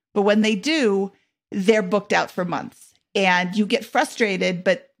phone. But when they do, they're booked out for months. And you get frustrated,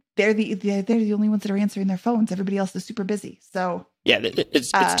 but they're the only ones that are answering their phones. Everybody else is super busy. So yeah,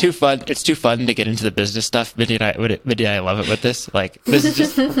 it's too fun. It's too fun to get into the business stuff. Mindy and I love it with this. Like, this is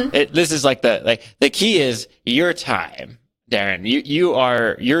just this is like the key is your time, Darren. You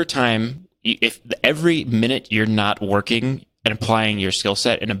are your time. If every minute you're not working and applying your skill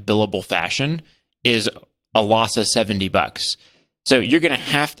set in a billable fashion is a loss of $70. So you're going to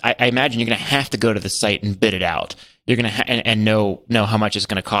have, I imagine you're going to have to go to the site and bid it out. You're going to and know how much it's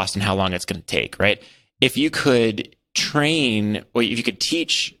going to cost and how long it's going to take, right? If you could train, or if you could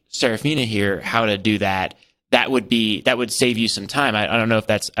teach Serafina here how to do that, that would save you some time. I don't know if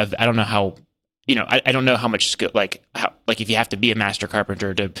that's, I don't know how, I don't know how much skill, like if you have to be a master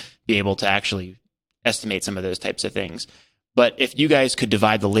carpenter to be able to actually estimate some of those types of things. But if you guys could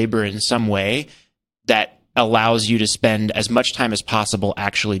divide the labor in some way that allows you to spend as much time as possible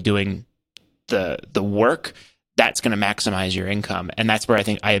actually doing the work, that's going to maximize your income. And that's where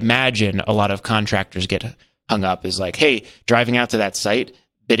I imagine a lot of contractors get hung up, is like, hey, driving out to that site,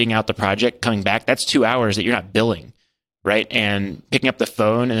 bidding out the project, coming back, that's 2 hours that you're not billing, right? And picking up the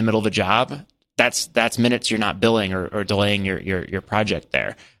phone in the middle of a job, that's minutes you're not billing or delaying your project there.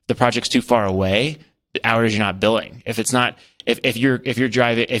 If the project's too far away, the hours you're not billing. If it's not, if you're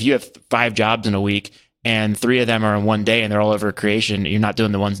driving, if you have 5 jobs in a week and 3 of them are in one day and they're all over creation, you're not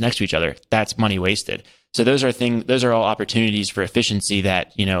doing the ones next to each other, that's money wasted. So those are all opportunities for efficiency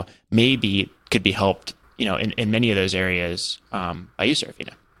that, maybe could be helped, in many of those areas by you,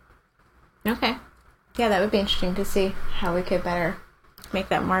 Serafina. Okay. Yeah, that would be interesting to see how we could better make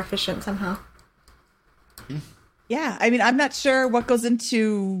that more efficient somehow. Yeah. I mean, I'm not sure what goes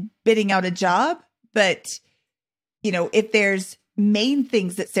into bidding out a job, but, if there's main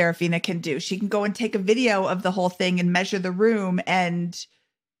things that Serafina can do, she can go and take a video of the whole thing and measure the room and,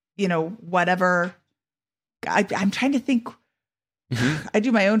 whatever. I'm trying to think. Mm-hmm. I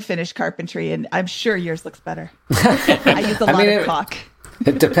do my own finished carpentry, and I'm sure yours looks better. I use a lot of caulk.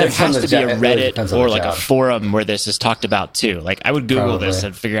 It depends. There has on the to be a Reddit really or like a forum where this is talked about too. Like, I would Google this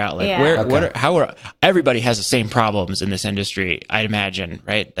and figure out everybody has the same problems in this industry, I'd imagine,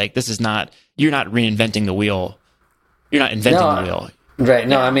 right? Like, this is not, you're not reinventing the wheel. You're not inventing the wheel. Right.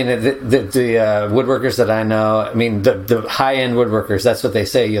 No, I mean, the woodworkers that I know, I mean, the high-end woodworkers, that's what they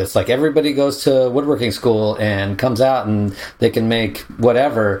say. It's like everybody goes to woodworking school and comes out and they can make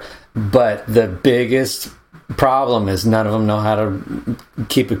whatever. But the biggest problem is none of them know how to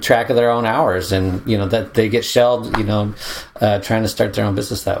keep track of their own hours, and that they get shelled, trying to start their own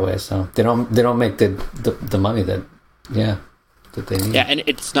business that way. So they don't make the money that they need. Yeah, and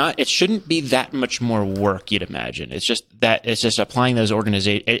it shouldn't be that much more work, you'd imagine. It's just applying those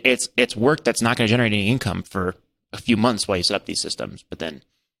organizations. It's work that's not going to generate any income for a few months while you set up these systems, but then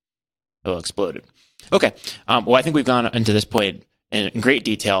it'll explode. Okay. Well, I think we've gone into this point in great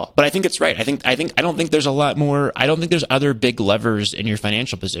detail, but I think it's right. I don't think there's a lot more. I don't think there's other big levers in your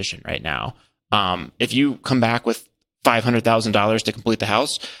financial position right now. If you come back with $500,000 to complete the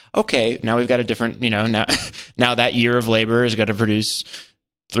house, okay, now we've got a different, now that year of labor is going to produce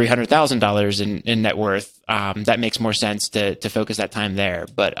 $300,000 in net worth. That makes more sense to focus that time there.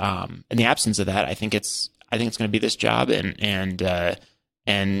 But in the absence of that, I think it's going to be this job and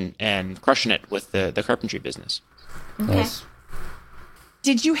crushing it with the carpentry business. Okay. Nice.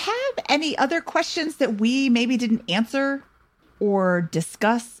 Did you have any other questions that we maybe didn't answer or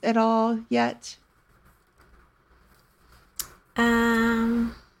discuss at all yet?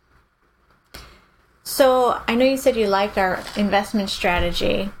 So I know you said you liked our investment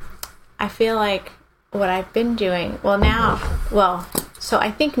strategy. I feel like what I've been doing, so I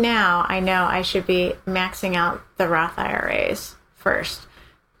think now I know I should be maxing out the Roth IRAs first.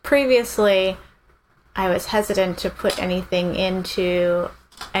 Previously, I was hesitant to put anything into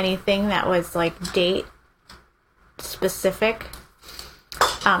anything that was like date specific.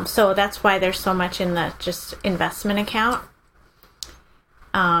 So that's why there's so much in the just investment account.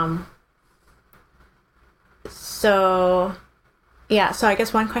 So I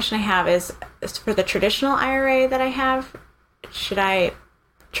guess one question I have is for the traditional IRA that I have, should I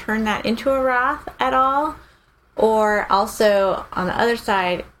turn that into a Roth at all? Or also on the other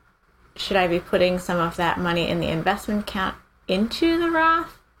side, should I be putting some of that money in the investment account into the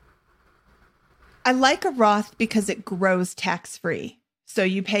Roth? I like a Roth because it grows tax-free. So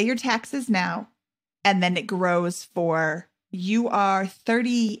you pay your taxes now, and then it grows for, you are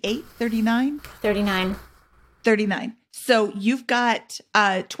 38, 39? 39. 39. So you've got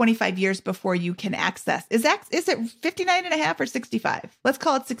 25 years before you can access. Is it 59 and a half or 65? Let's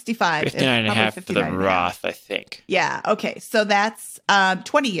call it 65. 59 and a half for the Roth, I think. Yeah. Okay. So that's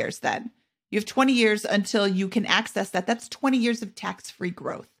 20 years then. You have 20 years until you can access that. That's 20 years of tax-free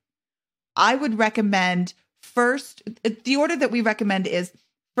growth. I would recommend first, the order that we recommend is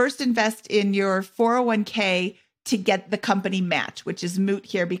first invest in your 401k to get the company match, which is moot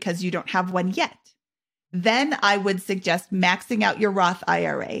here because you don't have one yet. Then I would suggest maxing out your Roth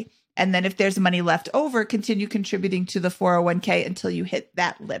IRA. And then if there's money left over, continue contributing to the 401k until you hit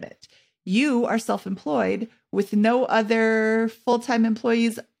that limit. You are self-employed with no other full-time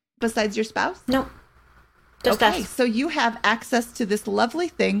employees besides your spouse? Nope. Just okay, us. so you have access to this lovely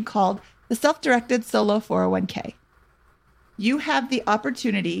thing called the self-directed solo 401k. You have the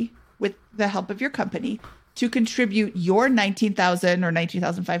opportunity, with the help of your company, to contribute your $19,000 or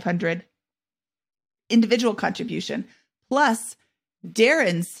 $19,500 individual contribution plus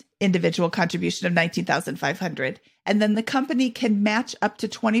Darren's individual contribution of $19,500, and then the company can match up to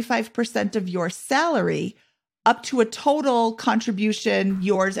 25% of your salary, up to a total contribution,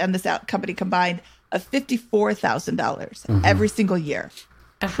 yours and the company combined, of $54,000 every single year,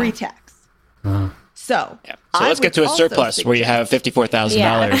 pre-tax. So let's get to a surplus where you have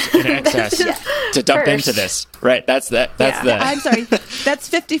 $54,000 in excess to dump into this. Right. That's the. I'm sorry. That's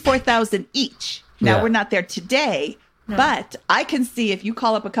 $54,000 each. Now we're not there today, but I can see if you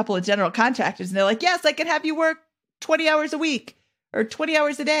call up a couple of general contractors and they're like, "Yes, I can have you work 20 hours a week or 20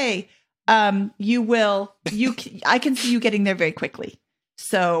 hours a day." I can see you getting there very quickly.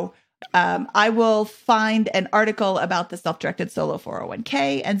 So I will find an article about the self-directed solo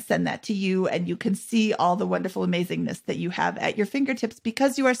 401k and send that to you, and you can see all the wonderful amazingness that you have at your fingertips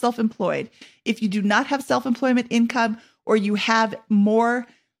because you are self-employed. If you do not have self-employment income, or you have more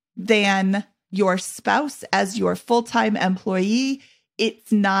than your spouse as your full-time employee,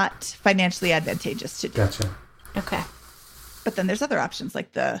 it's not financially advantageous to do. Gotcha. Okay. But then there's other options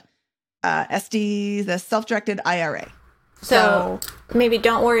like the SD, the self-directed IRA. So maybe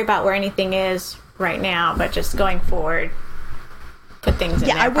don't worry about where anything is right now, but just going forward, put things in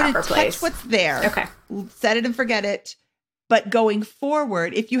their proper place. I wouldn't touch what's there. Okay. Set it and forget it. But going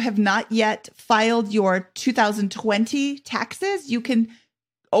forward, if you have not yet filed your 2020 taxes, you can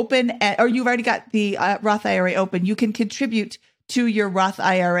open, or you've already got the Roth IRA open, you can contribute to your Roth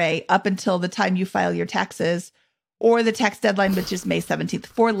IRA up until the time you file your taxes, or the tax deadline, which is May 17th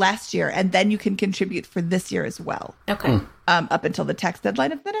for last year. And then you can contribute for this year as well. Okay. Up until the tax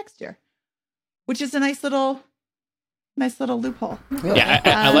deadline of the next year, which is a nice little loophole. Yeah,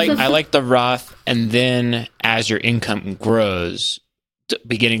 I like the Roth, and then as your income grows,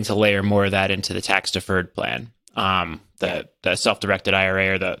 beginning to layer more of that into the tax deferred plan. The self-directed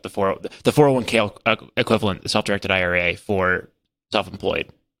IRA, or the 401k equivalent, the self-directed IRA for self-employed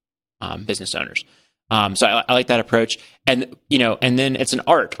business owners. So I like that approach, and then it's an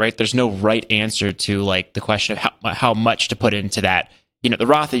art, right? There's no right answer to like the question of how much to put into that. The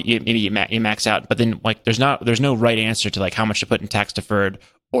Roth, you max out, but then like there's no right answer to like how much to put in tax deferred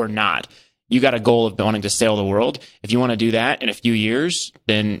or not. You got a goal of wanting to sail the world. If you want to do that in a few years,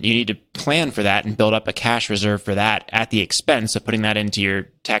 then you need to plan for that and build up a cash reserve for that at the expense of putting that into your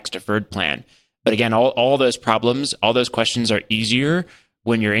tax deferred plan. But again, all those problems, all those questions are easier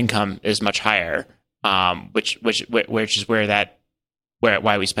when your income is much higher, which is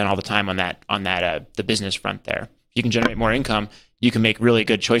why we spend all the time on that the business front there. If you can generate more income, you can make really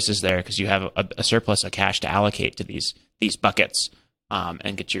good choices there because you have a surplus of cash to allocate to these buckets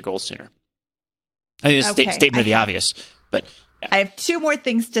and get to your goals sooner. I think it's a statement of the obvious, but yeah. I have two more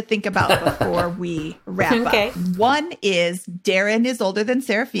things to think about before we wrap up. One is Darren is older than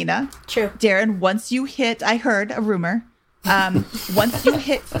Serafina. True. Darren, once you hit, I heard a rumor, once you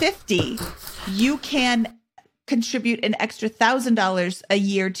hit 50, you can contribute an extra $1,000 a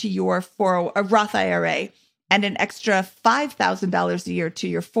year to your Roth IRA and an extra $5,000 a year to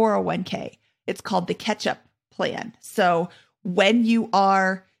your 401k. It's called the catch-up plan. So when you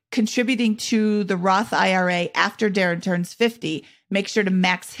are contributing to the Roth IRA after Darren turns 50, make sure to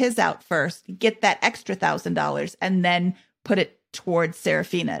max his out first, get that extra $1,000, and then put it towards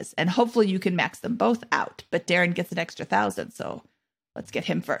Serafina's. And hopefully you can max them both out. But Darren gets an extra $1,000, so let's get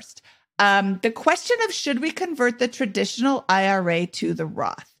him first. The question of should we convert the traditional IRA to the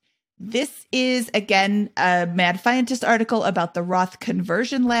Roth? This is, again, a Mad Fientist article about the Roth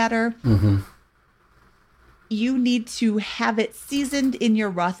conversion ladder. Mm-hmm. You need to have it seasoned in your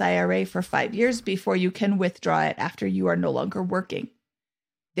Roth IRA for 5 years before you can withdraw it after you are no longer working.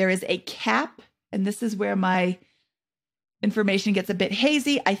 There is a cap, and this is where my information gets a bit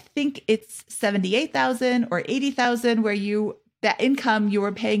hazy. I think it's $78,000 or $80,000 where that income you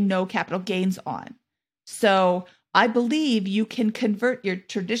are paying no capital gains on. So I believe you can convert your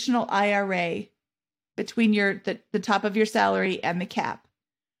traditional IRA between the top of your salary and the cap.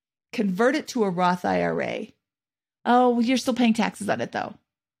 Convert it to a Roth IRA. Oh, you're still paying taxes on it, though.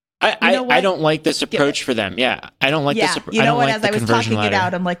 I don't like this approach for them. Yeah, I don't like this. You know what? Like as I was talking ladder. it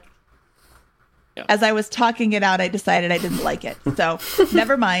out, I'm like, as I was talking it out, I decided I didn't like it. So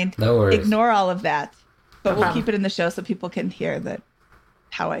never mind. No worries. Ignore all of that. But we'll keep it in the show so people can hear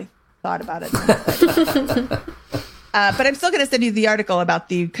how I thought about it. But I'm still going to send you the article about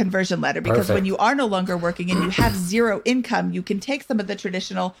the conversion ladder because when you are no longer working and you have zero income, you can take some of the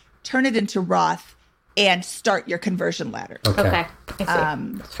traditional, turn it into Roth, and start your conversion ladder. Okay. I see.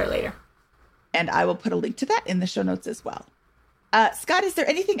 That's for later. And I will put a link to that in the show notes as well. Scott, is there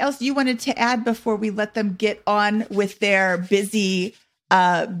anything else you wanted to add before we let them get on with their busy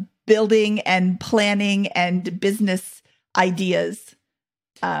building and planning and business ideas?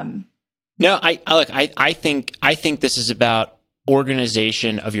 No, I think this is about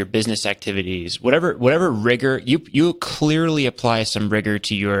organization of your business activities. Whatever rigor you clearly apply some rigor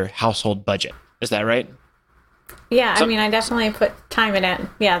to your household budget. Is that right? Yeah, I mean, I definitely put time in it.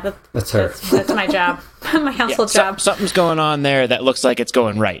 Yeah, that's her. That's my job, my household job. Something's going on there that looks like it's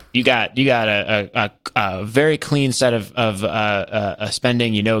going right. You got a very clean set of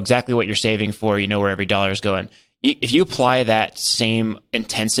spending. You know exactly what you're saving for. You know where every dollar is going. If you apply that same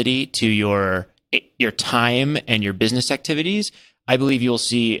intensity to your time and your business activities, I believe you'll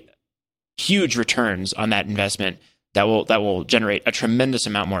see huge returns on that investment that will generate a tremendous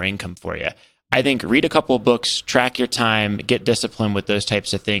amount more income for you. I think read a couple of books, track your time, get disciplined with those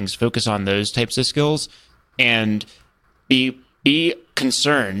types of things, focus on those types of skills, and be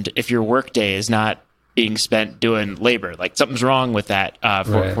concerned if your workday is not being spent doing labor. Like something's wrong with that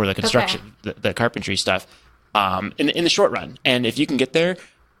for the construction, the carpentry stuff. In the short run, and if you can get there,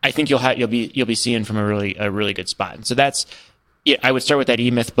 I think you'll be seeing from a really good spot. And so that's, I would start with that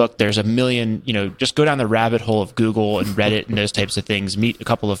E-Myth book. There's a million, just go down the rabbit hole of Google and Reddit and those types of things. Meet a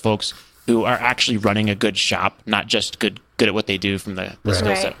couple of folks who are actually running a good shop, not just good at what they do from the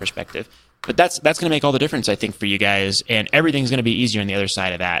skill set perspective. But that's going to make all the difference, I think, for you guys, and everything's going to be easier on the other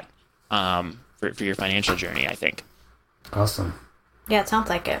side of that for your financial journey, I think. Awesome. Yeah, it sounds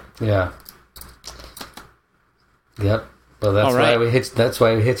like it. Yeah. Yep. Well, that's right.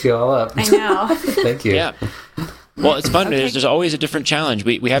 why we hit you all up. I know. Thank you. Yeah. Well, it's fun. There's always a different challenge.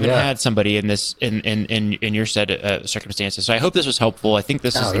 We haven't had somebody in this in your set of circumstances. So I hope this was helpful. I think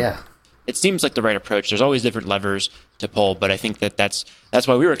this is. It seems like the right approach. There's always different levers to pull, but I think that's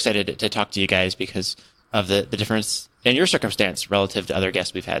why we were excited to talk to you guys, because of the difference in your circumstance relative to other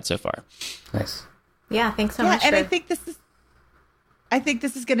guests we've had so far. Nice. Yeah. Thanks so much. And I think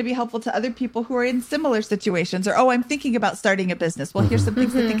this is going to be helpful to other people who are in similar situations, or, I'm thinking about starting a business. Well, here's some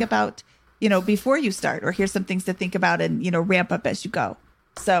things to think about, before you start, or here's some things to think about and, ramp up as you go.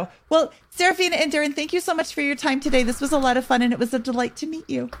 So, well, Serafina and Darren, thank you so much for your time today. This was a lot of fun, and it was a delight to meet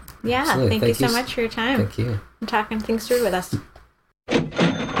you. Yeah. Thank you so much for your time. Thank you. And talking things through with us.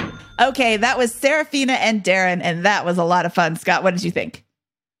 Okay. That was Serafina and Darren, and that was a lot of fun. Scott, what did you think?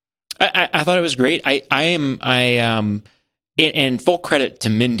 I thought it was great. And full credit to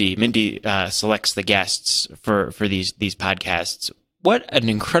Mindy. Mindy selects the guests for these podcasts. What an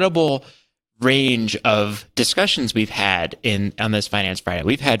incredible range of discussions we've had on this Finance Friday.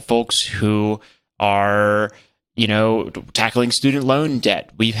 We've had folks who are, tackling student loan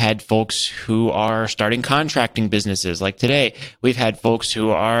debt. We've had folks who are starting contracting businesses like today. We've had folks who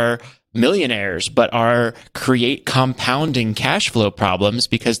are millionaires but create compounding cash flow problems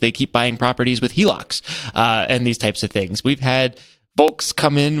because they keep buying properties with HELOCs and these types of things. We've had folks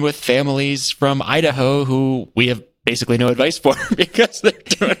come in with families from Idaho who we have basically no advice for because they're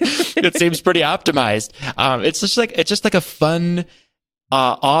doing it seems pretty optimized. It's just like a fun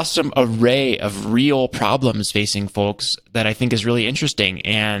awesome array of real problems facing folks that I think is really interesting.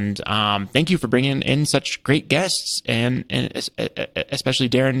 And thank you for bringing in such great guests, and especially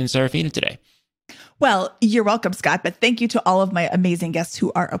Darren and Serafina today. Well, you're welcome, Scott, but thank you to all of my amazing guests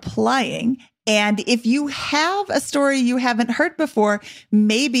who are applying. And if you have a story you haven't heard before,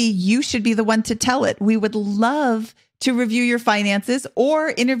 maybe you should be the one to tell it. We would love to review your finances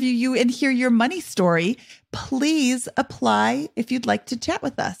or interview you and hear your money story. Please apply if you'd like to chat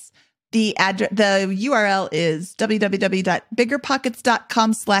with us. The URL is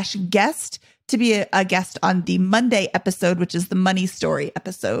www.biggerpockets.com/guest to be a guest on the Monday episode, which is the money story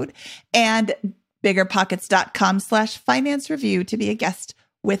episode, and biggerpockets.com/finance review to be a guest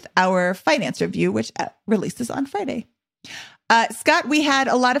with our finance review, which releases on Friday. Scott, we had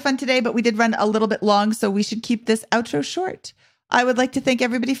a lot of fun today, but we did run a little bit long, so we should keep this outro short. I would like to thank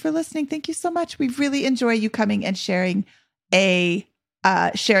everybody for listening. Thank you so much. We really enjoy you coming and sharing your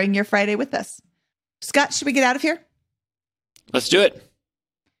Friday with us. Scott, should we get out of here? Let's do it.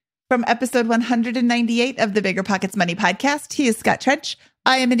 From episode 198 of the Bigger Pockets Money Podcast, he is Scott Trench.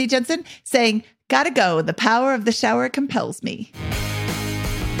 I am Mindy Jensen saying, gotta go. The power of the shower compels me.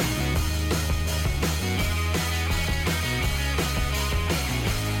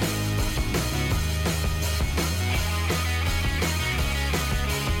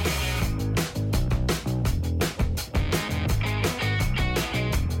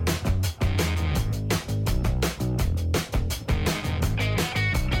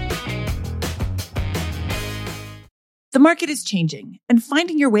 The market is changing, and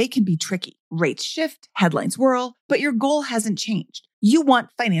finding your way can be tricky. Rates shift, headlines whirl, but your goal hasn't changed. You want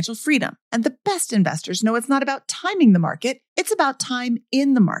financial freedom, and the best investors know it's not about timing the market, it's about time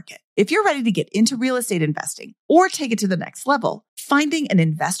in the market. If you're ready to get into real estate investing or take it to the next level, finding an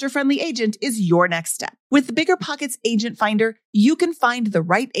investor-friendly agent is your next step. With the Bigger Pockets Agent Finder, you can find the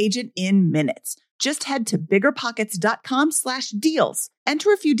right agent in minutes. Just head to biggerpockets.com/deals.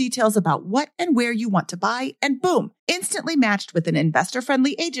 Enter a few details about what and where you want to buy, and boom, instantly matched with an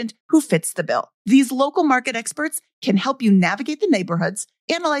investor-friendly agent who fits the bill. These local market experts can help you navigate the neighborhoods,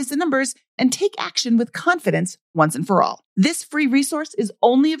 analyze the numbers, and take action with confidence once and for all. This free resource is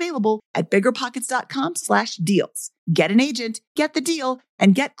only available at biggerpockets.com/deals. Get an agent, get the deal,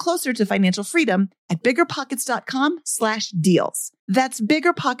 and get closer to financial freedom at biggerpockets.com/deals. That's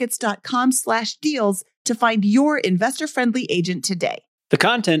biggerpockets.com/deals to find your investor-friendly agent today. The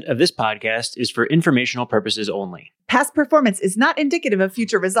content of this podcast is for informational purposes only. Past performance is not indicative of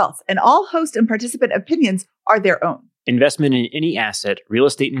future results, and all host and participant opinions are their own. Investment in any asset, real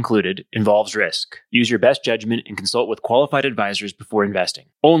estate included, involves risk. Use your best judgment and consult with qualified advisors before investing.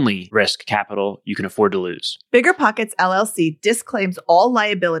 Only risk capital you can afford to lose. Bigger Pockets LLC disclaims all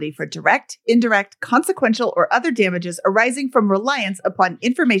liability for direct, indirect, consequential, or other damages arising from reliance upon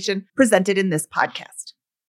information presented in this podcast.